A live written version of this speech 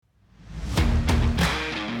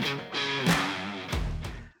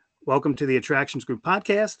Welcome to the Attractions Group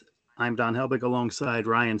podcast. I'm Don Helbig alongside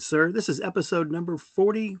Ryan Sir. This is episode number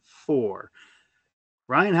 44.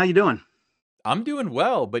 Ryan, how you doing? I'm doing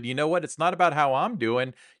well, but you know what? It's not about how I'm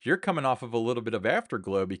doing. You're coming off of a little bit of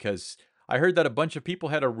afterglow because I heard that a bunch of people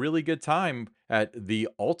had a really good time at the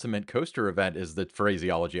Ultimate Coaster event, is the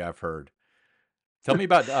phraseology I've heard. Tell me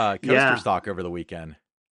about Coaster Yeah, Stock over the weekend.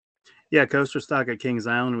 yeah. Coaster Stock at Kings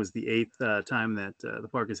Island was the eighth time that the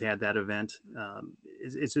park has had that event.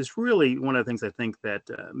 It's just really one of the things I think that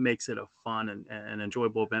makes it a fun and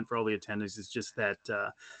enjoyable event for all the attendees. Is just that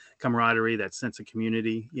camaraderie, that sense of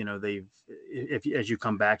community. They've if as you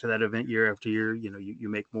come back to that event year after year, you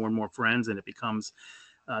make more and more friends, and it becomes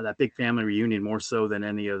that big family reunion more so than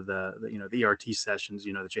any of the ERT sessions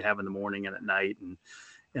that you have in the morning and at night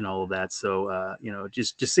and all of that. So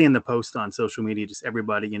just seeing the post on social media, just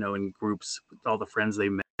everybody in groups, all the friends they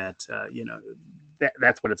met,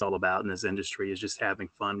 that's what it's all about in this industry, is just having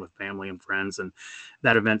fun with family and friends, and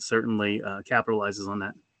that event certainly capitalizes on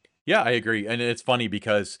that. Yeah, I agree. And it's funny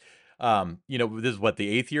because, this is what, the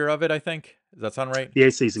eighth year of it, I think. Does that sound right? The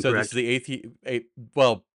eighth season, So this is correct? the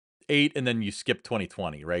well, eight, and then you skip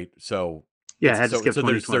 2020, right? So Yeah, I had to so skip so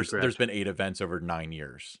there's 2020, there's correct? been 8 events over 9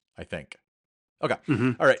 years, I think. Okay.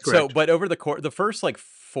 Hmm. All right. So, Correct. but over the first like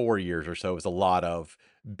 4 years or so was a lot of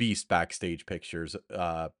Beast backstage pictures.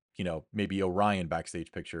 Maybe Orion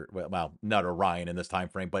backstage picture. Well, not Orion in this time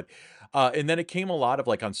frame, but and then it came a lot of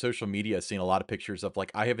like on social media, seeing a lot of pictures of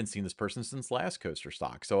like I haven't seen this person since last Coaster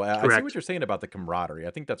Stock. So I see what Correct. you're saying about the camaraderie. I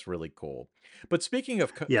think that's really cool. But speaking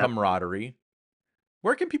of Yeah. camaraderie,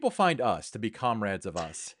 where can people find us to be comrades of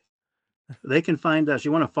us? They can find us.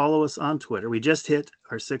 You want to follow us on Twitter. We just hit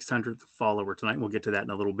our 600th follower tonight. We'll get to that in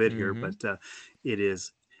a little bit here, Hmm. but it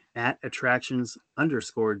is at attractions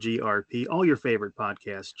underscore GRP. All your favorite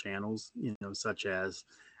podcast channels, such as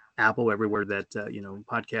Apple, everywhere that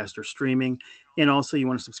podcasts are streaming, and also you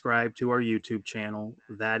want to subscribe to our YouTube channel.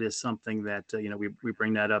 That is something that we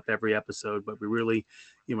bring that up every episode, but we really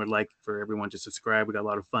would like for everyone to subscribe. We got a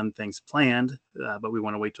lot of fun things planned, but we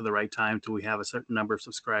want to wait till the right time till we have a certain number of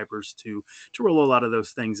subscribers to roll a lot of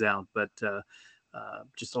those things out. But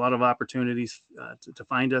just a lot of opportunities to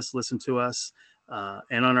find us, listen to us.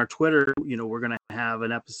 And on our Twitter, we're going to have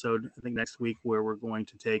an episode, I think, next week where we're going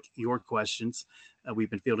to take your questions. We've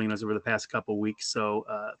been fielding those over the past couple of weeks. So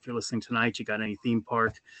if you're listening tonight, you got any theme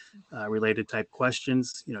park related type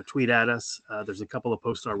questions, tweet at us. There's a couple of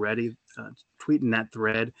posts already. Tweet in that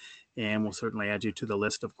thread, and we'll certainly add you to the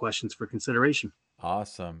list of questions for consideration.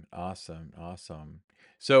 Awesome, awesome, awesome.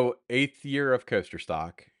 So eighth year of Coaster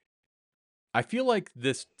Stock. I feel like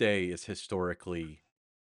this day is historically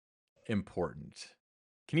important.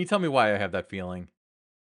 Can you tell me why I have that feeling?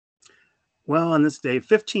 Well, on this day,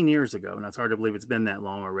 15 years ago, and it's hard to believe it's been that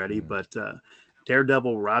long already, Mm. but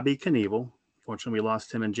Daredevil Robbie Knievel, fortunately, we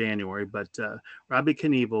lost him in January, but Robbie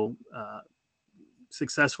Knievel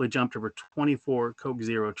successfully jumped over 24 Coke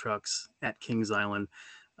Zero trucks at Kings Island.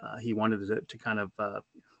 He wanted to kind of,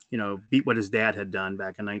 beat what his dad had done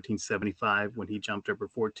back in 1975 when he jumped over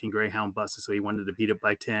 14 Greyhound buses. So he wanted to beat it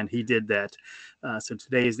by 10. He did that. So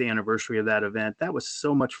today is the anniversary of that event. That was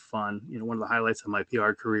so much fun. One of the highlights of my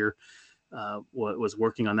PR career was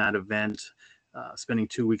working on that event. Spending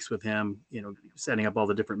 2 weeks with him, setting up all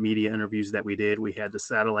the different media interviews that we did. We had the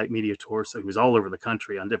satellite media tour, so he was all over the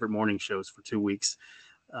country on different morning shows for 2 weeks.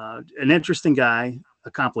 An interesting guy,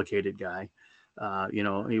 a complicated guy.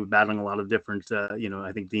 He was battling a lot of different,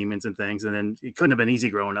 I think demons and things. And then it couldn't have been easy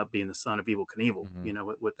growing up being the son of Evel Knievel,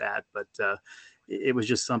 Mhm. with that. But it was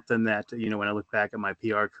just something that, when I look back at my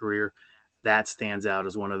PR career, that stands out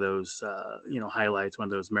as one of those, highlights, one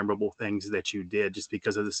of those memorable things that you did, just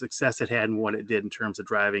because of the success it had and what it did in terms of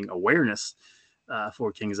driving awareness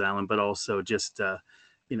for Kings Island, but also just, to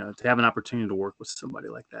have an opportunity to work with somebody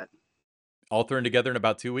like that. All thrown together in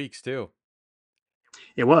about 2 weeks too.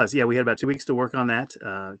 It was, yeah. We had about 2 weeks to work on that.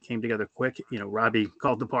 Came together quick. Robbie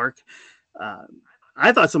called the park. Uh,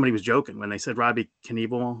 I thought somebody was joking when they said Robbie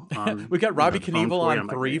Knievel on We got Robbie the phone Knievel for you. on I'm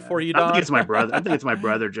like, three yeah, for you, I think Don. it's my brother. I think it's my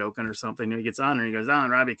brother joking or something. And he gets on and he goes, "On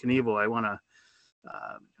Robbie Knievel, I want to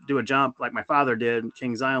do a jump like my father did in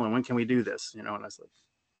Kings Island. When can we do this?" And I was like,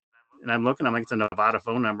 and I'm looking, I'm like, it's a Nevada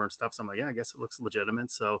phone number and stuff. So I'm like, yeah, I guess it looks legitimate.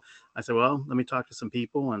 So I said, well, let me talk to some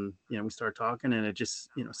people. And, we started talking, and it just,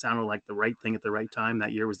 sounded like the right thing at the right time.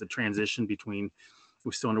 That year was the transition between,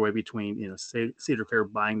 we're still underway between, Cedar Fair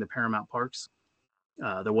buying the Paramount Parks.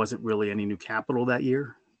 There wasn't really any new capital that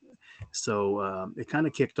year. So it kind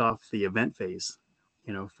of kicked off the event phase,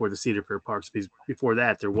 for the Cedar Fair Parks. Because before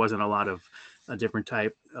that, there wasn't a lot of a different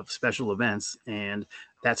type of special events, and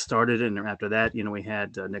that started. And after that, we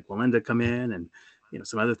had Nick Melinda come in, and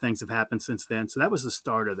some other things have happened since then. So that was the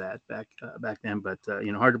start of that back then. But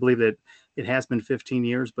hard to believe that it has been 15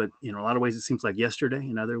 years. But a lot of ways it seems like yesterday.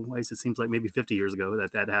 In other ways, it seems like maybe 50 years ago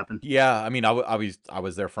that happened. Yeah, I mean, I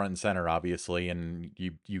was there front and center, obviously, and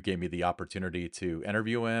you gave me the opportunity to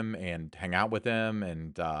interview him and hang out with him,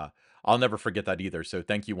 and I'll never forget that either. So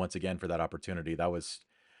thank you once again for that opportunity. That was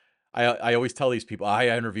I always tell these people I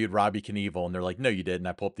interviewed Robbie Knievel, and they're like, "No, you didn't."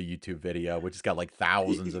 I pull up the YouTube video, which has got like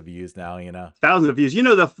thousands of views now. You know, Thousands of views.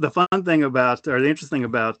 The fun thing about, or the interesting thing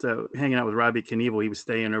about hanging out with Robbie Knievel, he was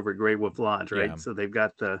staying over at Great Wolf Lodge, right? yeah, So they've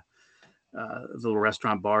got the little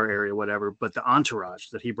restaurant bar area, whatever, but the entourage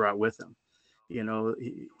that he brought with him.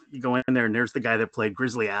 You go in there and there's the guy that played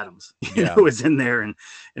Grizzly Adams, yeah. was in there, and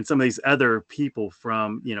some of these other people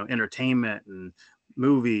from entertainment and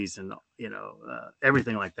movies and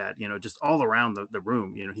everything like that. Just all around the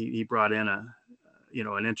room. He brought in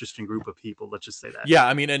an interesting group of people. Let's just say that. Yeah,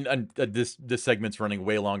 I mean, and this segment's running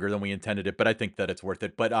way longer than we intended it, but I think that it's worth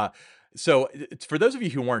it. But so it's for those of you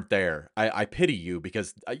who weren't there, I pity you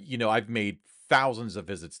because I've made thousands of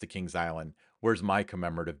visits to Kings Island. Where's my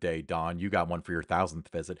commemorative day, Don? You got one for your 1000th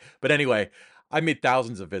visit. But anyway, I made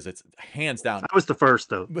thousands of visits, hands down. I was the first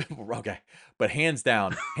though. Okay, but hands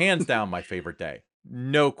down, my favorite day,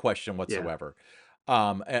 no question Yeah. whatsoever.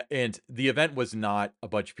 And the event was not a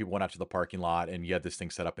bunch of people went out to the parking lot and you had this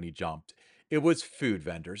thing set up and he jumped. It was food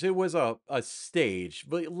vendors. It was a stage,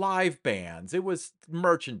 live bands. It was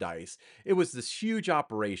merchandise. It was this huge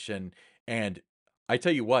operation. And I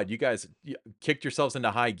tell you what, you guys kicked yourselves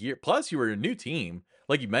into high gear. Plus, you were a new team.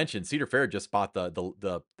 Like you mentioned, Cedar Fair just bought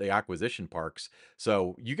the acquisition parks.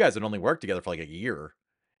 So you guys had only worked together for like a year.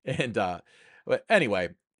 And but anyway,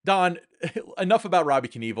 Don, enough about Robbie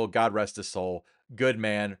Knievel. God rest his soul. Good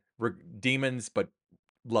man. Demons, but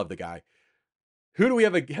love the guy. Who do we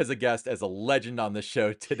have as a guest as a legend on the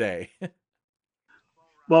show today?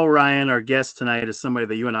 Well, Ryan, our guest tonight is somebody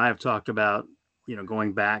that you and I have talked about,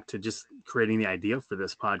 going back to just creating the idea for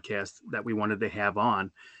this podcast that we wanted to have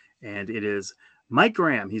on. And it is Mike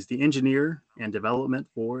Graham. He's the engineer and development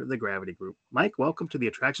for the Gravity Group. Mike, welcome to the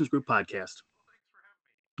Attractions Group podcast.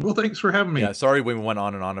 Well, thanks for having me. Yeah, sorry we went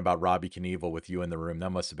on and on about Robbie Knievel with you in the room. That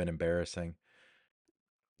must have been embarrassing.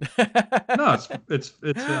 No, it's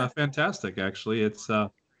fantastic. Actually, it's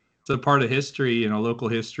a part of history, local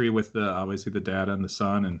history with obviously the dad and the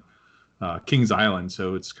son and Kings Island.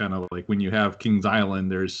 So it's kind of like when you have Kings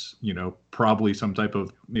Island, there's probably some type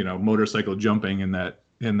of motorcycle jumping in that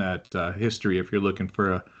history. If you're looking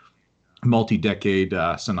for a multi-decade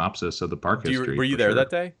synopsis of the park history, were you there that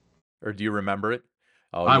day, or do you remember it?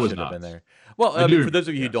 Oh, I you was should have not. been there. Well, I mean, for those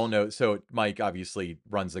of you who don't know, so Mike obviously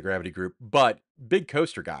runs the Gravity Group, but big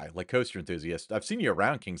coaster guy, like coaster enthusiast. I've seen you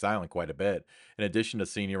around Kings Island quite a bit, in addition to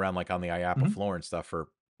seeing you around like on the IAAPA floor and stuff for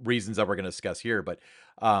reasons that we're going to discuss here. But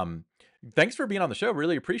thanks for being on the show.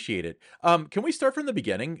 Really appreciate it. Can we start from the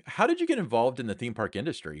beginning? How did you get involved in the theme park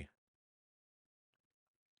industry?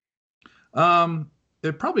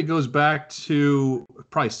 It probably goes back to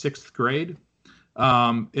probably 6th grade.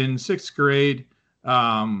 In 6th grade,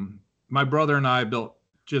 my brother and I built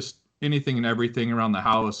just anything and everything around the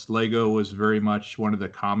house. Lego was very much one of the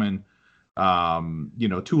common,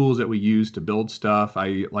 tools that we use to build stuff.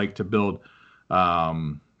 I like to build,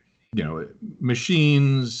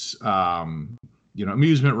 machines,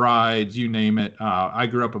 amusement rides, you name it. I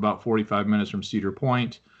grew up about 45 minutes from Cedar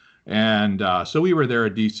Point. And so we were there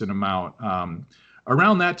a decent amount.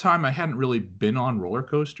 Around that time, I hadn't really been on roller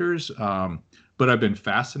coasters, but I've been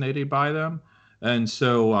fascinated by them. And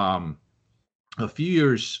so a few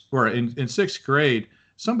years, or in 6th grade,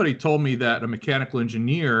 somebody told me that a mechanical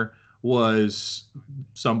engineer was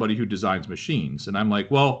somebody who designs machines. And I'm like,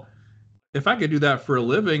 well, if I could do that for a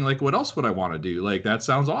living, like what else would I want to do? Like, that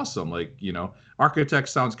sounds awesome. Like, architect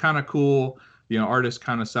sounds kind of cool. Artist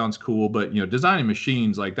kind of sounds cool, but, designing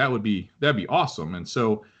machines, like that'd be awesome. And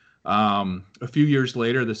so a few years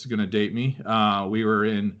later, this is going to date me. We were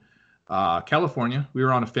in California. We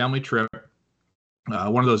were on a family trip.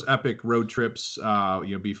 One of those epic road trips,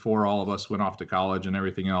 before all of us went off to college and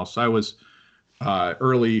everything else. I was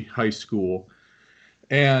early high school,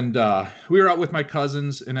 and we were out with my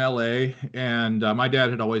cousins in LA, and my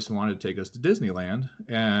dad had always wanted to take us to Disneyland.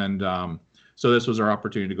 And so this was our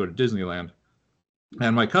opportunity to go to Disneyland.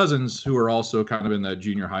 And my cousins, who are also kind of in that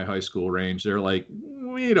junior high school range, they're like,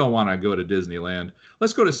 we don't want to go to Disneyland.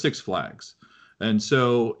 Let's go to Six Flags. And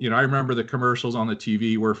so, I remember the commercials on the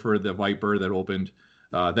TV were for the Viper that opened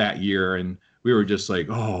that year. And we were just like,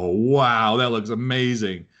 oh, wow, that looks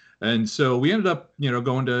amazing. And so we ended up,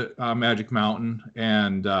 going to Magic Mountain.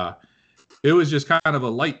 And it was just kind of a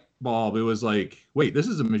light bulb. It was like, wait, this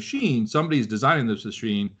is a machine. Somebody's designing this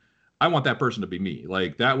machine. I want that person to be me.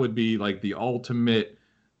 Like that would be like the ultimate,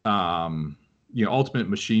 ultimate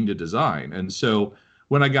machine to design. And so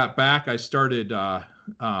when I got back, I started,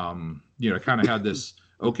 kind of had this,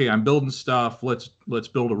 okay, I'm building stuff. Let's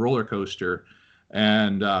build a roller coaster.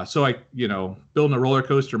 And so I, building a roller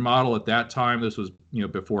coaster model at that time, this was,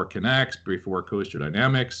 before K'NEX, before Coaster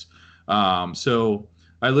Dynamics. So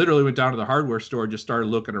I literally went down to the hardware store, just started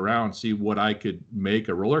looking around, see what I could make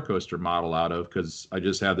a roller coaster model out of, because I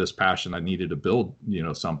just had this passion. I needed to build,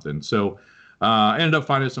 something. So I ended up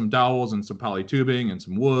finding some dowels and some polytubing and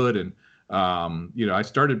some wood. And, I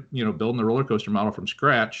started, building the roller coaster model from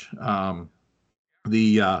scratch.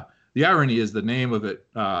 The irony is the name of it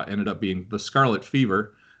ended up being the Scarlet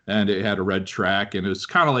Fever, and it had a red track, and it was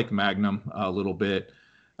kind of like Magnum a little bit.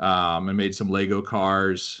 I made some Lego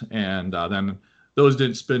cars, and then those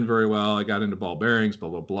didn't spin very well. I got into ball bearings, blah,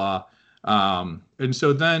 blah, blah. And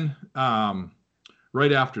so then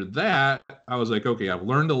right after that, I was like, okay, I've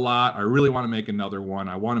learned a lot. I really want to make another one.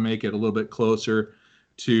 I want to make it a little bit closer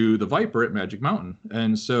to the Viper at Magic Mountain.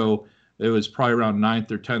 And so it was probably around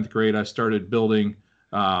 9th or 10th grade, I started building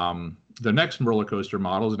the next roller coaster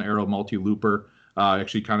models, an Aero multi-looper,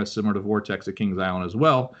 actually kind of similar to Vortex at Kings Island as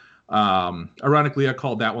well. Ironically, I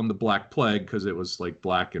called that one the Black Plague because it was like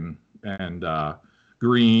black and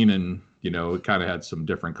green, and it kind of had some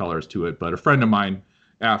different colors to it. But a friend of mine,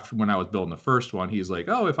 after when I was building the first one, he's like,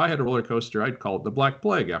 oh, if I had a roller coaster, I'd call it the Black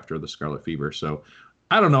Plague after the Scarlet Fever. So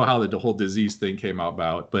I don't know how the whole disease thing came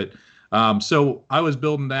about, but so I was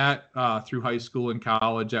building that through high school and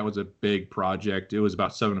college. That was a big project. It was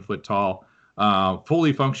about 7 foot tall,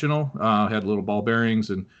 fully functional, had little ball bearings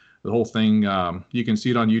and the whole thing. You can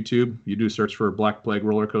see it on YouTube. You do search for Black Plague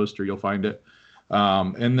roller coaster, you'll find it.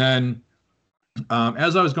 And then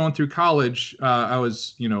as I was going through college, I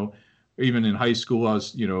was, even in high school,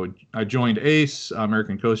 I joined ACE,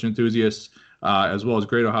 American Coaster Enthusiasts, as well as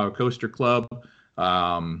Great Ohio Coaster Club,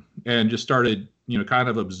 and just started, kind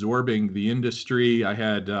of absorbing the industry. I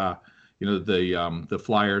had, the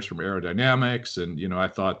flyers from Aerodynamics, and, I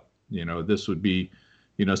thought, this would be,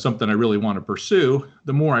 something I really want to pursue.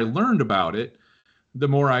 The more I learned about it, the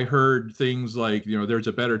more I heard things like, there's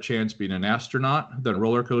a better chance being an astronaut than a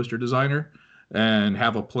roller coaster designer, and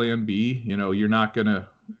have a plan B. You're not going to,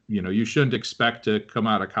 you shouldn't expect to come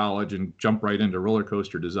out of college and jump right into roller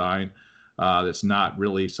coaster design. That's not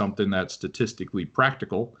really something that's statistically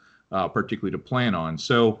practical, particularly to plan on.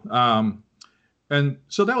 So, and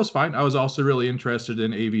so that was fine. I was also really interested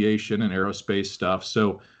in aviation and aerospace stuff.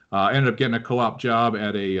 So I ended up getting a co-op job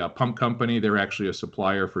at a pump company. They're actually a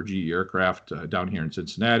supplier for GE aircraft down here in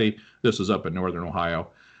Cincinnati. This was up in Northern Ohio.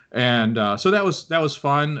 And so that was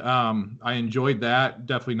fun. I enjoyed that.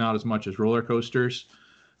 Definitely not as much as roller coasters.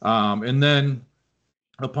 And then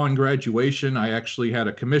upon graduation, I actually had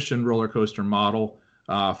a commissioned roller coaster model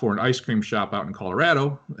for an ice cream shop out in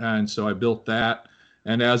Colorado. And so I built that.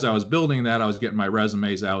 And as I was building that, I was getting my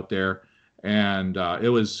resumes out there. And it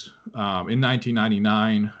was in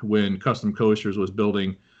 1999 when Custom Coasters was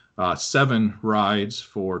building 7 rides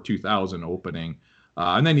for 2000 opening.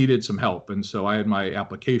 And they needed some help. And so I had my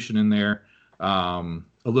application in there. A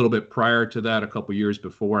little bit prior to that, a couple years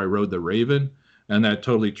before, I rode the Raven. And that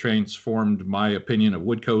totally transformed my opinion of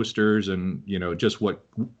wood coasters and, just what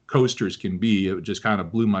coasters can be. It just kind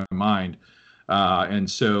of blew my mind. And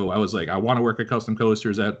so I was like, I want to work at Custom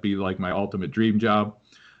Coasters. That'd be like my ultimate dream job.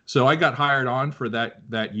 So I got hired on for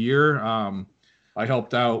that year. I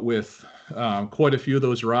helped out with quite a few of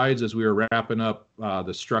those rides as we were wrapping up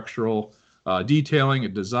the structural detailing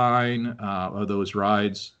and design of those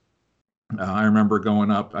rides. I remember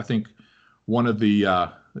going up, I think one of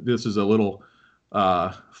the, this is a little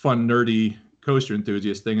fun, nerdy coaster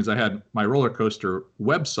enthusiast thing, is I had my roller coaster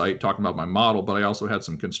website talking about my model, but I also had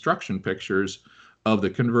some construction pictures of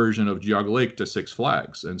the conversion of Geauga Lake to Six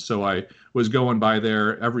Flags. And so I was going by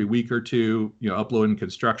there every week or two, uploading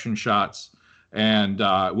construction shots. And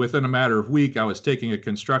within a matter of a week, I was taking a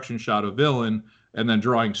construction shot of Villain and then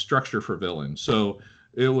drawing structure for Villain. So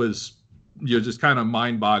it was, just kind of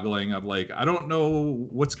mind-boggling of like, I don't know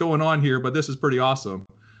what's going on here, but this is pretty awesome.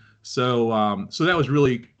 So so that was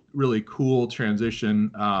really, really cool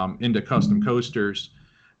transition into custom coasters.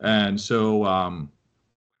 And so,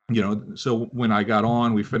 so when I got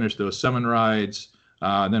on, we finished those 7 rides.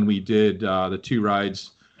 Then we did the 2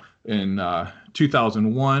 rides in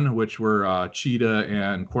 2001, which were Cheetah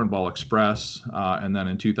and Cornball Express. And then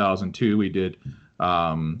in 2002, we did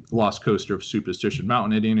Lost Coaster of Superstition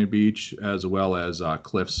Mountain at Indian Beach, as well as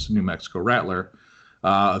Cliffs New Mexico Rattler.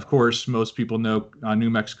 Of course, most people know New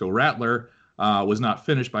Mexico Rattler was not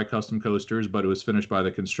finished by Custom Coasters, but it was finished by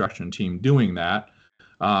the construction team doing that.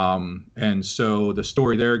 And so the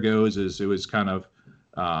story there goes is it was kind of,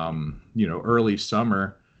 early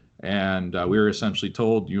summer, and we were essentially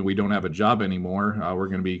told, we don't have a job anymore. We're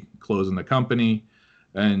going to be closing the company.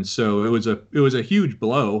 And so it was a huge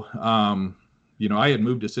blow. I had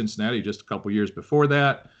moved to Cincinnati just a couple years before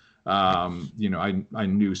that. I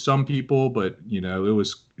knew some people, but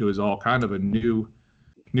it was all kind of a new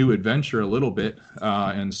adventure a little bit.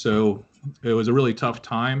 And so it was a really tough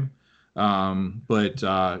time. But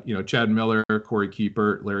Chad Miller, Corey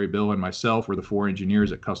Keepert, Larry Bill, and myself were the 4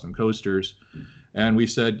 engineers at Custom Coasters. And we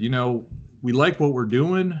said, we like what we're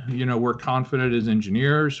doing. We're confident as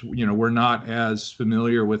engineers. We're not as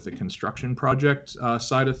familiar with the construction project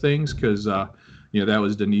side of things because, that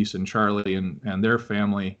was Denise and Charlie and their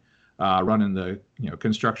family running the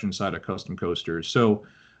construction side of Custom Coasters. So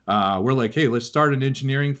we're like, hey, let's start an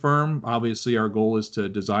engineering firm. Obviously, our goal is to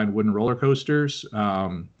design wooden roller coasters.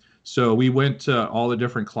 So we went to all the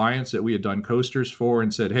different clients that we had done coasters for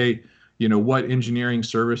and said, hey, what engineering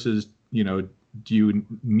services, do you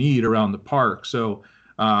need around the park? So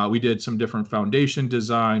we did some different foundation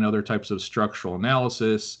design, other types of structural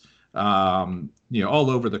analysis, all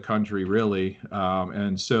over the country, really.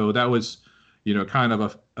 And so that was, kind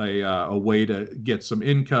of a way to get some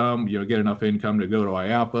income, get enough income to go to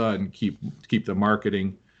IAAPA and keep the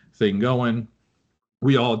marketing thing going.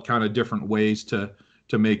 We all had kind of different ways to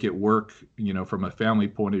make it work, from a family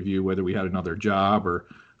point of view, whether we had another job or,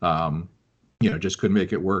 just couldn't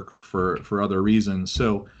make it work for other reasons.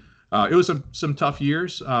 So it was some tough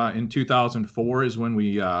years. In 2004 is when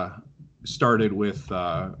we started with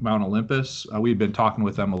Mount Olympus. We'd been talking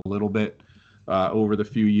with them a little bit over the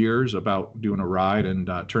few years about doing a ride, and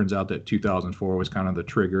turns out that 2004 was kind of the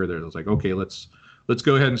trigger. There was like, okay, let's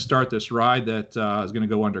go ahead and start this ride that is going to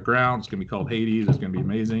go underground. It's going to be called Hades. It's going to be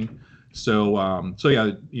amazing. So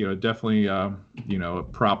yeah, definitely, a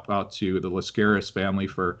prop out to the Lascaris family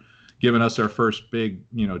for giving us our first big,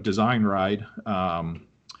 design ride.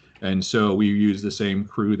 And so we used the same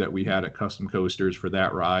crew that we had at Custom Coasters for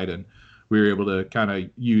that ride, and we were able to kind of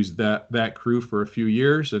use that crew for a few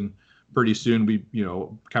years. And pretty soon we,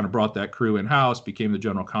 kind of brought that crew in-house, became the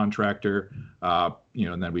general contractor,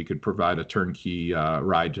 and then we could provide a turnkey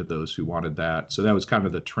ride to those who wanted that. So that was kind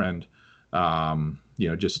of the trend.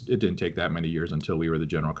 Just it didn't take that many years until we were the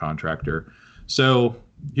general contractor. So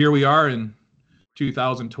here we are in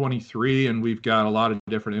 2023, and we've got a lot of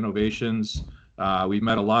different innovations. We've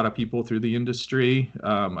met a lot of people through the industry.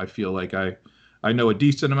 I feel like I know a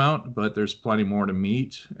decent amount, but there's plenty more to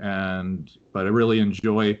meet. But I really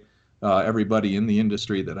enjoy everybody in the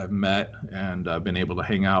industry that I've met and been able to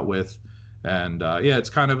hang out with. And it's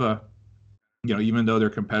kind of even though they're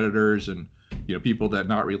competitors and people that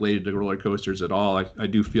not related to roller coasters at all, I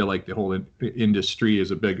do feel like the whole industry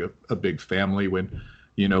is a big family. When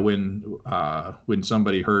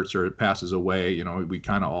somebody hurts or passes away, we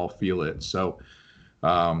kind of all feel it. So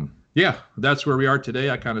that's where we are today.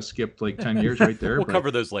 I kind of skipped like 10 years right there. We'll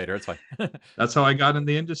cover those later. It's fine. That's how I got in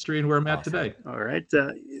the industry and where I'm at today. All right.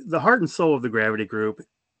 The heart and soul of the Gravity Group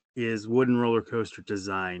is wooden roller coaster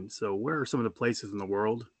design. So where are some of the places in the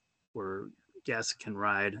world where guests can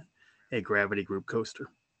ride a Gravity Group coaster?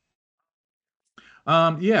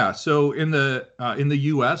 So in the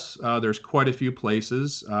U.S., there's quite a few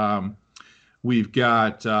places. We've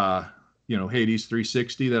got Hades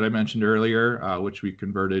 360 that I mentioned earlier, which we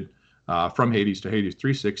converted from Hades to Hades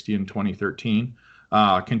 360 in 2013.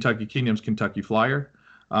 Kentucky Kingdom's Kentucky Flyer.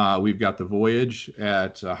 We've got the Voyage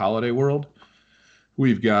at Holiday World.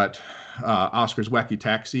 We've got Oscar's Wacky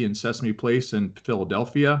Taxi in Sesame Place in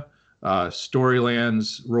Philadelphia.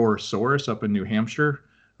 Storyland's Roarosaurus up in New Hampshire.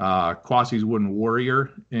 Quasi's Wooden Warrior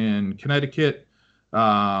in Connecticut.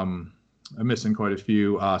 I'm missing quite a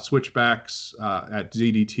few. Switchbacks at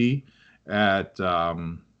ZDT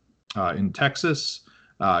in Texas.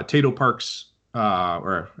 Tato Park's,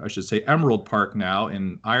 or I should say Emerald Park now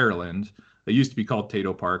in Ireland. It used to be called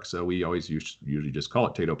Tato Park, so we always usually just call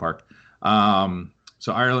it Tato Park.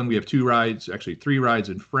 So Ireland, we have 2 rides, actually 3 rides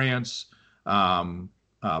in France. Parc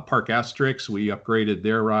Asterix, we upgraded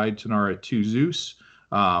their ride Tenara to Zeus.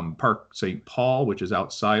 Parc St. Paul, which is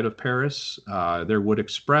outside of Paris, their Wood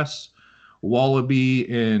Express. Wallaby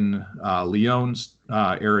in Lyon's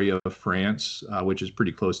area of France, which is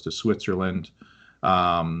pretty close to Switzerland.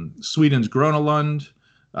 Sweden's Gronelund.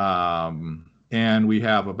 And we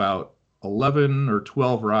have about 11 or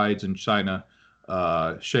 12 rides in China,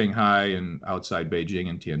 Shanghai and outside Beijing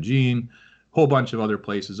and Tianjin. Whole bunch of other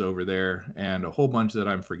places over there, and a whole bunch that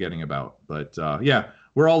I'm forgetting about. But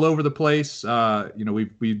we're all over the place.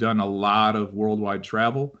 We've done a lot of worldwide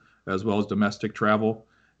travel as well as domestic travel,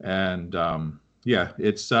 and yeah,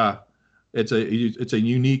 it's a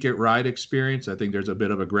unique ride experience. I think there's a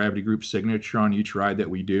bit of a Gravity Group signature on each ride that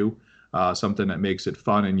we do, something that makes it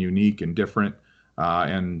fun and unique and different.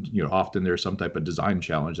 And often there's some type of design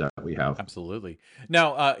challenge that we have. Absolutely.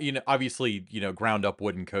 Now, obviously, ground up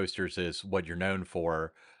wooden coasters is what you're known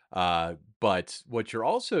for. But what you're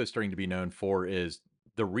also starting to be known for is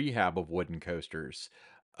the rehab of wooden coasters.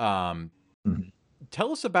 Um, Mhm.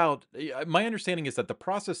 Tell us about, my understanding is that the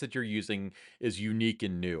process that you're using is unique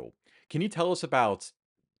and new. Can you tell us about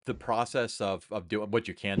the process of doing what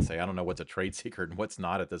you can say? I don't know what's a trade secret and what's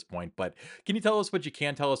not at this point, but can you tell us what you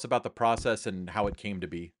can tell us about the process and how it came to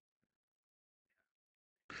be?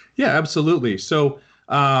 Yeah, absolutely. So,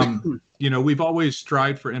 we've always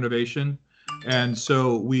strived for innovation, and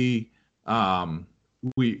so we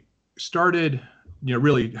started,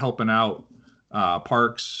 really helping out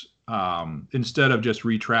parks instead of just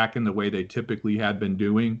retracking the way they typically had been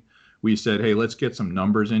doing. We said, hey, let's get some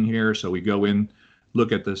numbers in here. So we go in,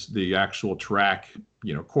 look at the actual track,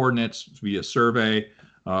 coordinates via survey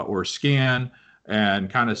or scan, and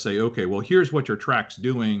kind of say, okay, well, here's what your track's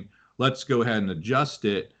doing. Let's go ahead and adjust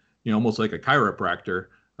it, almost like a chiropractor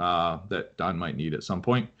that Don might need at some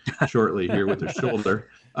point shortly here with his shoulder.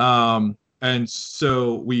 And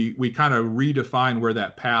so we kind of redefine where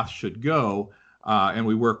that path should go, and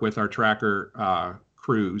we work with our tracker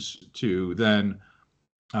crews to then,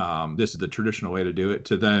 this is the traditional way to do it,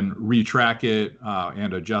 to then retrack it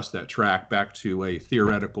and adjust that track back to a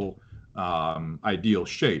theoretical ideal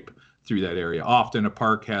shape through that area. Often a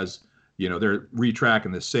park has, they're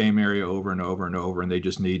retracking the same area over and over and over, and they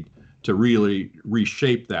just need to really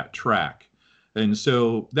reshape that track. And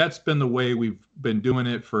so that's been the way we've been doing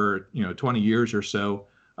it for 20 years or so.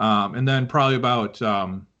 And then probably about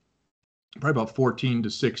 14 to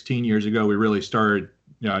 16 years ago, we really started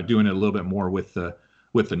doing it a little bit more with the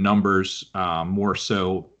numbers, more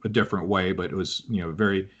so a different way, but it was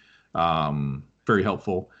very very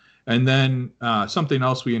helpful. And then something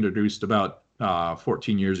else we introduced about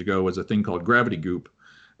 14 years ago was a thing called Gravity Goop.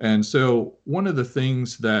 And so one of the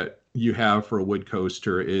things that you have for a wood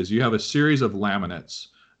coaster is you have a series of laminates,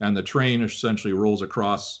 and the train essentially rolls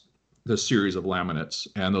across the series of laminates,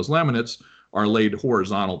 and those laminates are laid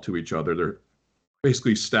horizontal to each other. They're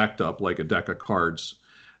basically stacked up like a deck of cards,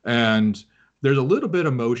 and there's a little bit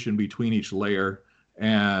of motion between each layer,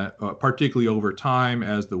 and particularly over time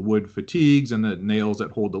as the wood fatigues and the nails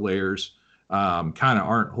that hold the layers kind of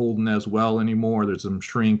aren't holding as well anymore. There's some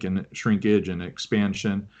shrinkage and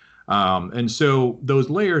expansion. And so those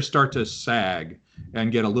layers start to sag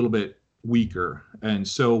and get a little bit weaker. And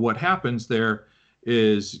so what happens there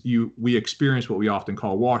is we experience what we often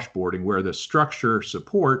call washboarding, where the structure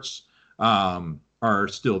supports are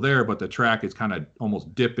still there, but the track is kind of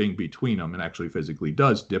almost dipping between them, and actually physically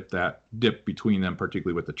does dip between them,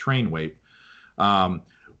 particularly with the train weight.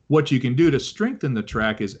 What you can do to strengthen the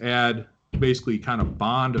track is add, basically kind of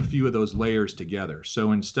bond a few of those layers together.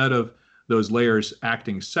 So instead of those layers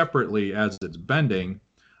acting separately as it's bending,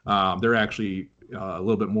 they're actually a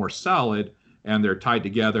little bit more solid, and they're tied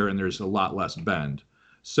together, and there's a lot less bend.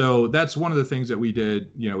 So that's one of the things that we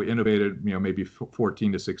did. We innovated, maybe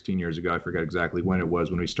 14 to 16 years ago. I forget exactly when it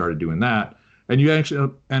was when we started doing that. And you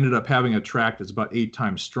actually ended up having a track that's about 8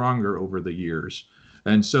 times stronger over the years.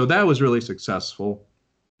 And so that was really successful.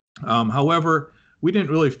 However, we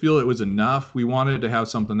didn't really feel it was enough. We wanted to have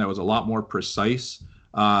something that was a lot more precise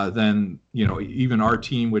than, even our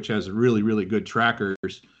team, which has really, really good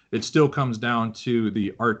trackers. It still comes down to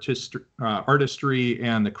the artistry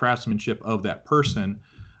and the craftsmanship of that person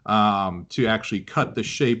to actually cut the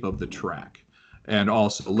shape of the track, and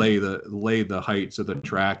also lay the heights of the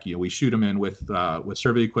track. We shoot them in with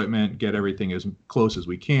survey equipment, get everything as close as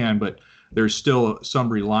we can, but there's still some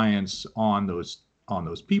reliance on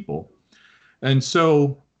those people. And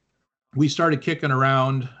so we started kicking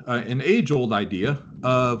around an age-old idea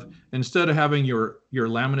of, instead of having your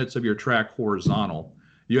laminates of your track horizontal,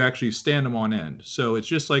 you actually stand them on end. So it's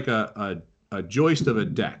just like a joist of a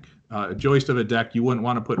deck. A joist of a deck you wouldn't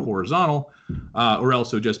want to put horizontal, or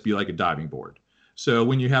else it would just be like a diving board. So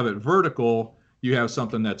when you have it vertical, you have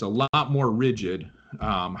something that's a lot more rigid.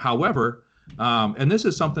 However, and this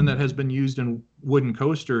is something that has been used in wooden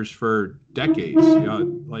coasters for decades.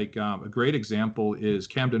 A great example is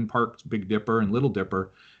Camden Park's Big Dipper and Little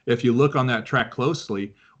Dipper. If you look on that track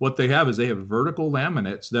closely, what they have is they have vertical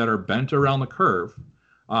laminates that are bent around the curve.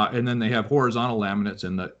 And then they have horizontal laminates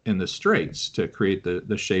in the straights to create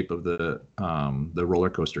the shape of the roller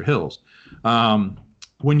coaster hills.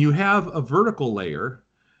 When you have a vertical layer,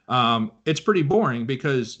 it's pretty boring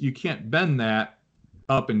because you can't bend that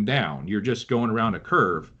up and down. You're just going around a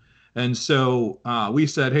curve. And so we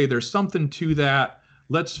said, hey, there's something to that.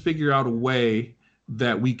 Let's figure out a way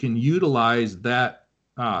that we can utilize that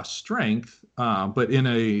strength, but in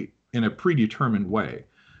a predetermined way.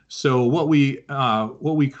 So what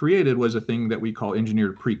we created was a thing that we call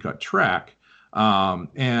engineered pre-cut track,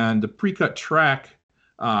 and the pre-cut track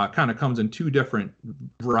kind of comes in two different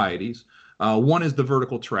varieties. One is the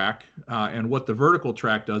vertical track, and what the vertical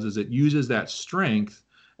track does is it uses that strength,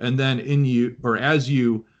 and then as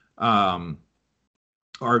you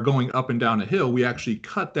are going up and down a hill, we actually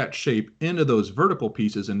cut that shape into those vertical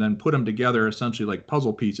pieces and then put them together essentially like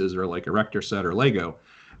puzzle pieces or like erector set or Lego.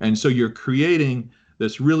 And so you're creating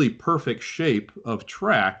this really perfect shape of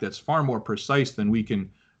track that's far more precise than we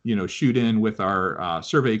can, shoot in with our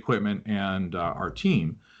survey equipment and our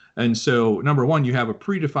team. And so, number one, you have a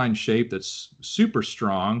predefined shape that's super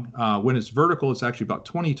strong. When it's vertical, it's actually about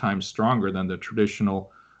 20 times stronger than the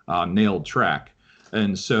traditional nailed track.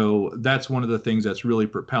 And so that's one of the things that's really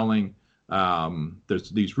propelling there's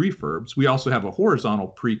these refurbs. We also have a horizontal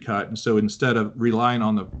pre-cut. And so instead of relying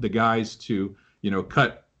on the guys to,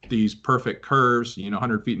 cut these perfect curves,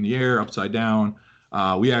 100 feet in the air, upside down,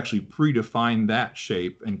 we actually predefine that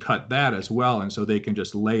shape and cut that as well. And so they can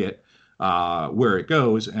just lay it where it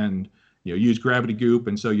goes and use gravity goop,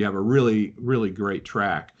 and so you have a really, really great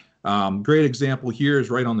track. Great example here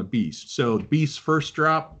is right on the Beast. So Beast's first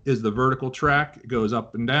drop is the vertical track. It goes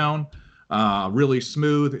up and down, really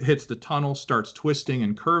smooth. It hits the tunnel, starts twisting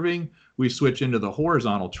and curving. We switch into the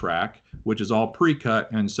horizontal track, which is all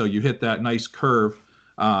pre-cut, and so you hit that nice curve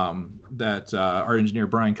that our engineer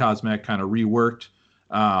Brian Kosmak kind of reworked,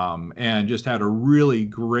 and just had a really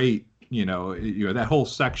great. That whole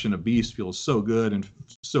section of Beast feels so good and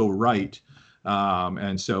so right.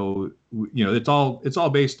 And so, it's all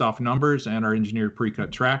based off numbers and our engineered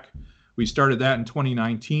pre-cut track. We started that in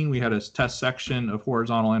 2019. We had a test section of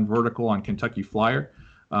horizontal and vertical on Kentucky Flyer,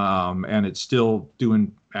 and it's still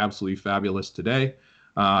doing absolutely fabulous today.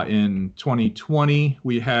 In 2020,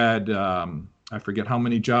 we had, I forget how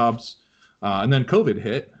many jobs, and then COVID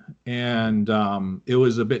hit, and it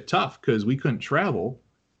was a bit tough because we couldn't travel.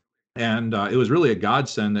 And it was really a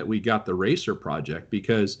godsend that we got the Racer project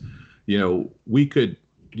because, we could,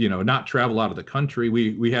 not travel out of the country.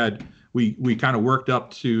 We kind of worked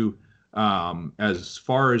up to as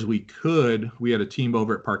far as we could. We had a team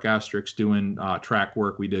over at Park Asterix doing track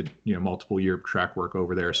work. We did, multiple year track work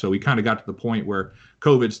over there. So we kind of got to the point where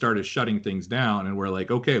COVID started shutting things down, and we're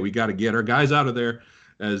like, okay, we got to get our guys out of there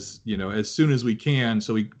as soon as we can.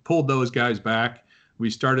 So we pulled those guys back. We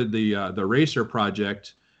started the Racer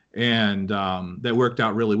project. And that worked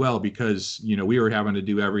out really well because, we were having to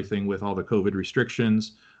do everything with all the COVID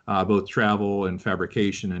restrictions, both travel and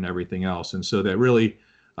fabrication and everything else. And so that really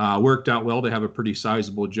worked out well to have a pretty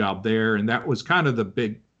sizable job there. And that was kind of the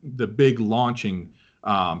big launching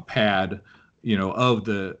pad, of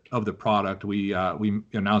the product. We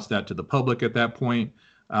announced that to the public at that point.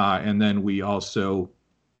 And then we also,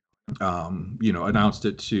 announced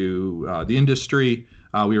it to the industry.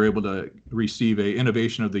 We were able to receive a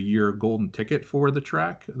Innovation of the Year golden ticket for the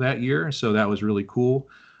track that year. So that was really cool.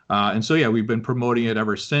 And so, we've been promoting it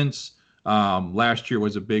ever since. Last year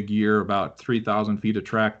was a big year, about 3,000 feet of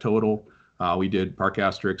track total. We did Park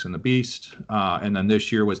Asterix and the Beast. And then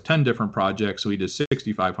this year was 10 different projects. So we did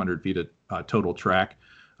 6,500 feet of total track,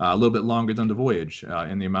 a little bit longer than the Voyage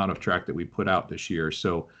in the amount of track that we put out this year.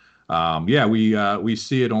 So we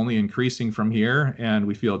see it only increasing from here, and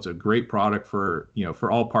we feel it's a great product for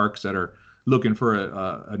all parks that are looking for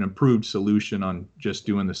an improved solution on just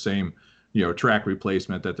doing the same track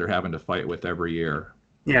replacement that they're having to fight with every year.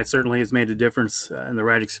 Yeah, it certainly has made a difference in the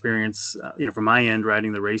ride experience. From my end,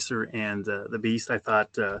 riding the Racer and the Beast, I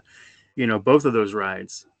thought both of those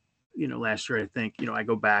rides. Last year I think I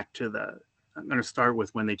go back to I'm going to start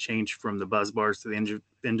with when they changed from the buzz bars to the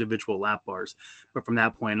individual lap bars. But from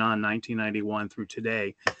that point on, 1991 through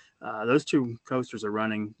today, those two coasters are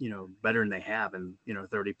running, better than they have in,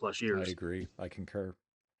 30 plus years. I agree. I concur.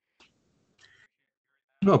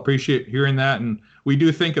 Well, appreciate hearing that. And we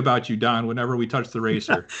do think about you, Don, whenever we touch the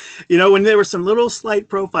Racer. When there were some little slight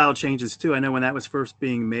profile changes too. I know when that was first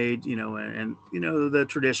being made, and the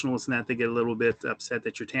traditionalists and that, they get a little bit upset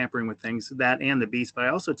that you're tampering with things, that and the Beast. But I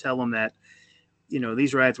also tell them that,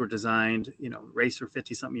 these rides were designed, Racer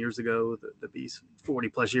 50 something years ago, the Beast 40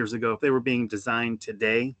 plus years ago. If they were being designed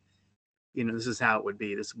today, this is how it would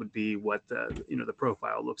be. This would be what the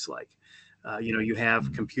profile looks like. You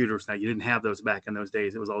have computers now. You didn't have those back in those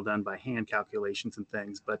days. It was all done by hand calculations and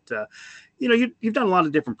things. But, you've done a lot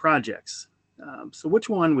of different projects. So which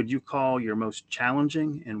one would you call your most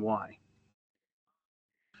challenging and why?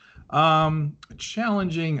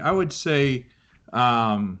 Challenging, I would say,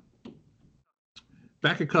 um,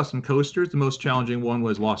 back at Custom Coasters, the most challenging one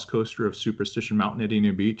was Lost Coaster of Superstition Mountain at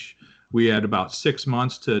Indian Beach. We had about 6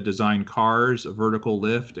 months to design cars, a vertical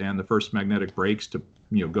lift, and the first magnetic brakes to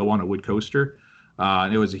go on a wood coaster.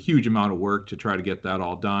 And it was a huge amount of work to try to get that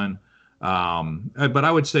all done. But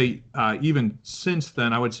I would say even since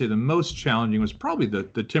then, I would say the most challenging was probably the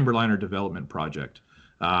Timberliner development project.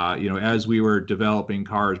 As we were developing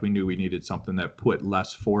cars, we knew we needed something that put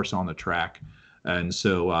less force on the track. And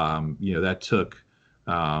so, that took,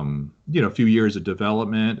 a few years of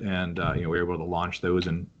development, and, we were able to launch those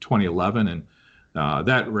in 2011. And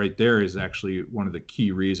that right there is actually one of the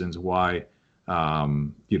key reasons why,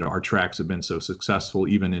 our tracks have been so successful,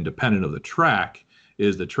 even independent of the track,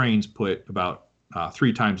 is the trains put about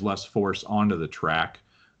 3 times less force onto the track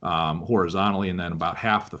horizontally, and then about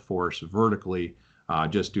half the force vertically,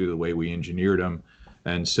 just due to the way we engineered them.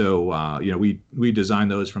 And so, we designed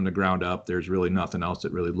those from the ground up. There's really nothing else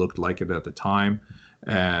that really looked like it at the time.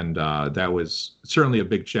 And that was certainly a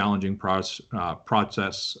big challenging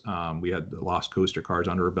process. We had the Lost Coaster cars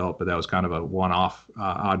under our belt, but that was kind of a one-off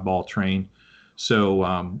oddball train.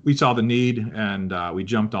 So we saw the need, and we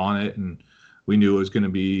jumped on it, and we knew it was going to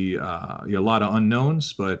be a lot of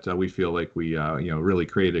unknowns, but we feel like we really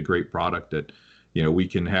created a great product that we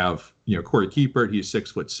can have Corey Kiepert. He's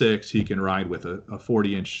 6'6". He can ride with a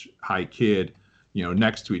 40-inch high kid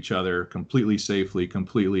next to each other completely safely,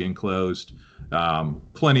 completely enclosed,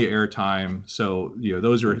 plenty of airtime. So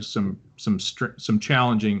those are some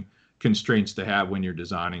challenging constraints to have when you're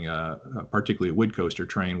designing particularly a wood coaster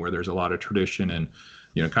train, where there's a lot of tradition and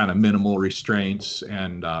kind of minimal restraints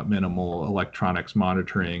and minimal electronics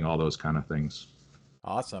monitoring, all those kind of things.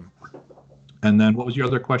 Awesome. And then what was your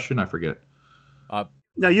other question? I forget.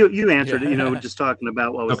 No, you answered Yeah. it, just talking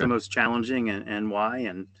about what was Okay. the most challenging and why.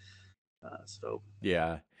 And so,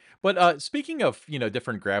 Yeah. But speaking of,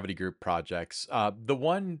 different Gravity Group projects, the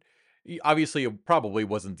one obviously it probably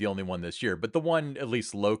wasn't the only one this year, but the one at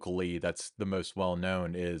least locally that's the most well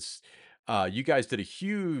known is you guys did a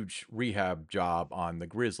huge rehab job on the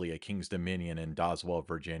Grizzly at King's Dominion in Doswell,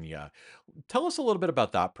 Virginia. Tell us a little bit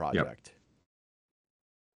about that Yep. project.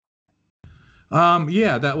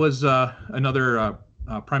 Yeah, that was another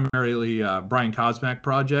primarily Brian Kosmak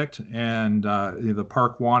project, and the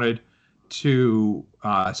park wanted to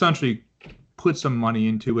essentially put some money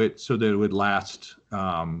into it so that it would last,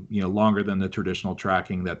 longer than the traditional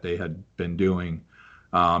tracking that they had been doing.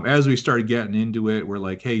 As we started getting into it, we're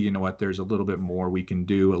like, hey, you know what? There's a little bit more we can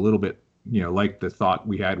do. A little bit, like the thought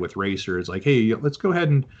we had with Racers, like, hey, let's go ahead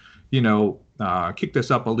and, kick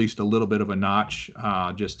this up at least a little bit of a notch,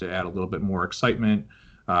 just to add a little bit more excitement.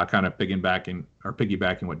 Kind of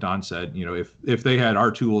piggybacking what Don said. If they had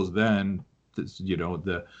our tools, then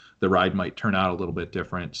the ride might turn out a little bit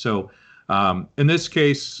different. So in this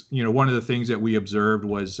case, one of the things that we observed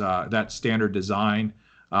was that standard design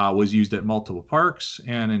was used at multiple parks,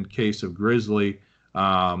 and in case of Grizzly,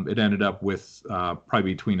 it ended up with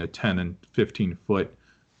probably between a 10 and 15 foot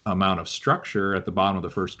amount of structure at the bottom of the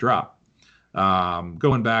first drop.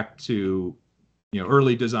 Going back to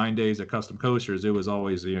early design days at Custom Coasters, it was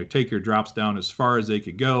always take your drops down as far as they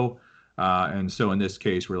could go. And so in this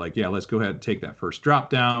case, we're like, yeah, let's go ahead and take that first drop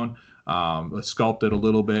down. Let's sculpt it a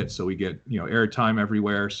little bit so we get airtime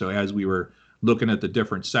everywhere. So as we were looking at the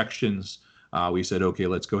different sections, we said, okay,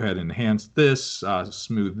 let's go ahead and enhance this,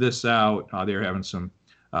 smooth this out. They're having some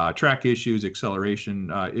track issues,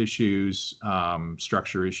 acceleration issues,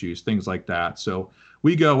 structure issues, things like that. So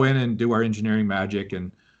we go in and do our engineering magic,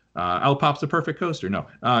 and out pops the perfect coaster. No,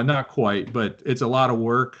 not quite, but it's a lot of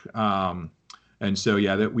work. And so,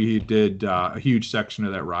 yeah, that we did a huge section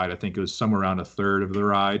of that ride. I think it was somewhere around a third of the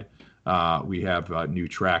ride. We have a new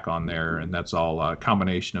track on there, and that's all a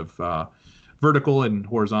combination of vertical and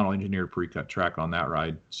horizontal engineered pre-cut track on that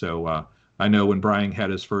ride. So I know when Brian had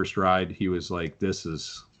his first ride, he was like, this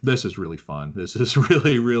is really fun. This is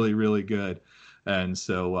really, really, really good. And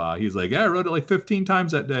so he's like, yeah, I rode it like 15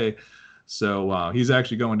 times that day. So he's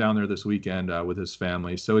actually going down there this weekend with his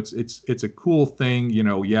family. So it's a cool thing.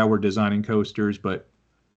 Yeah, we're designing coasters, but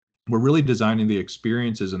we're really designing the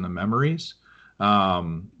experiences and the memories.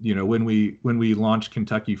 When we launched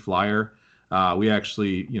Kentucky Flyer, we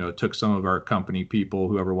actually took some of our company people,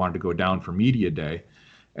 whoever wanted to go down for media day.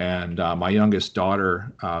 And my youngest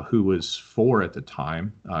daughter, who was 4 at the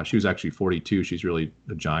time, she was actually 42. She's really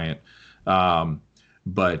a giant.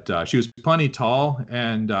 But she was plenty tall,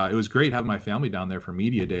 and it was great having my family down there for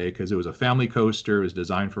media day, because it was a family coaster. It was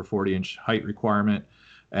designed for 40-inch height requirement.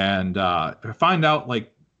 And I find out,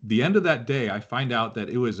 like, the end of that day, I find out that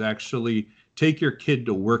it was actually take your kid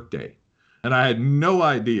to work day. And I had no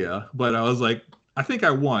idea, but I was like, I think I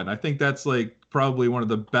won. I think that's like probably one of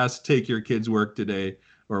the best take your kids work today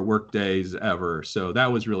or work days ever. So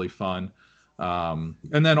that was really fun. And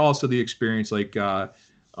then also the experience, like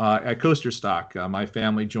at Coaster Stock, my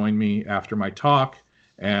family joined me after my talk,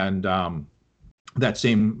 and that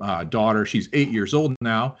same daughter, she's 8 years old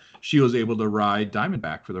now. She was able to ride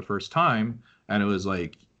Diamondback for the first time, and it was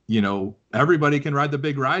like, everybody can ride the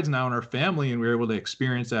big rides now in our family, and we were able to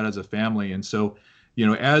experience that as a family. And so,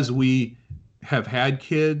 as we have had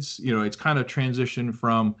kids, it's kind of transitioned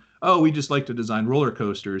from, oh, we just like to design roller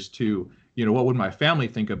coasters to, what would my family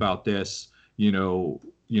think about this?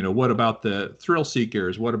 What about the thrill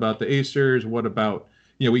seekers? What about the acers? What about,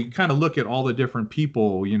 we kind of look at all the different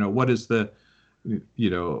people, what is the,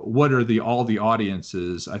 what are all the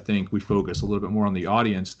audiences? I think we focus a little bit more on the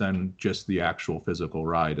audience than just the actual physical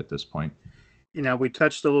ride at this point. We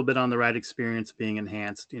touched a little bit on the ride experience being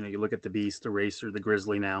enhanced. You look at the Beast, the Racer, the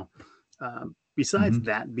Grizzly now. Besides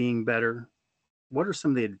that being better, what are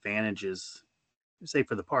some of the advantages, say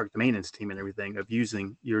for the park, the maintenance team and everything, of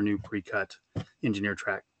using your new pre-cut engineer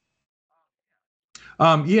track?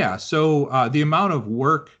 So the amount of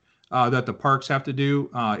work that the parks have to do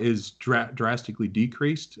is drastically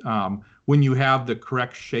decreased. When you have the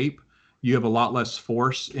correct shape, you have a lot less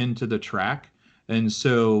force into the track. And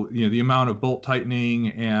so, the amount of bolt tightening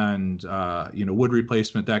and, wood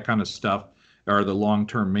replacement, that kind of stuff are the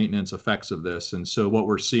long-term maintenance effects of this. And so what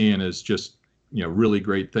we're seeing is just, really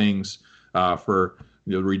great things for,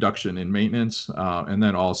 reduction in maintenance. And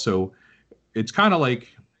then also, it's kind of like,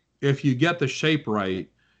 if you get the shape right,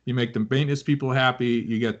 you make the maintenance people happy,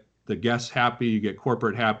 you get the guests happy, you get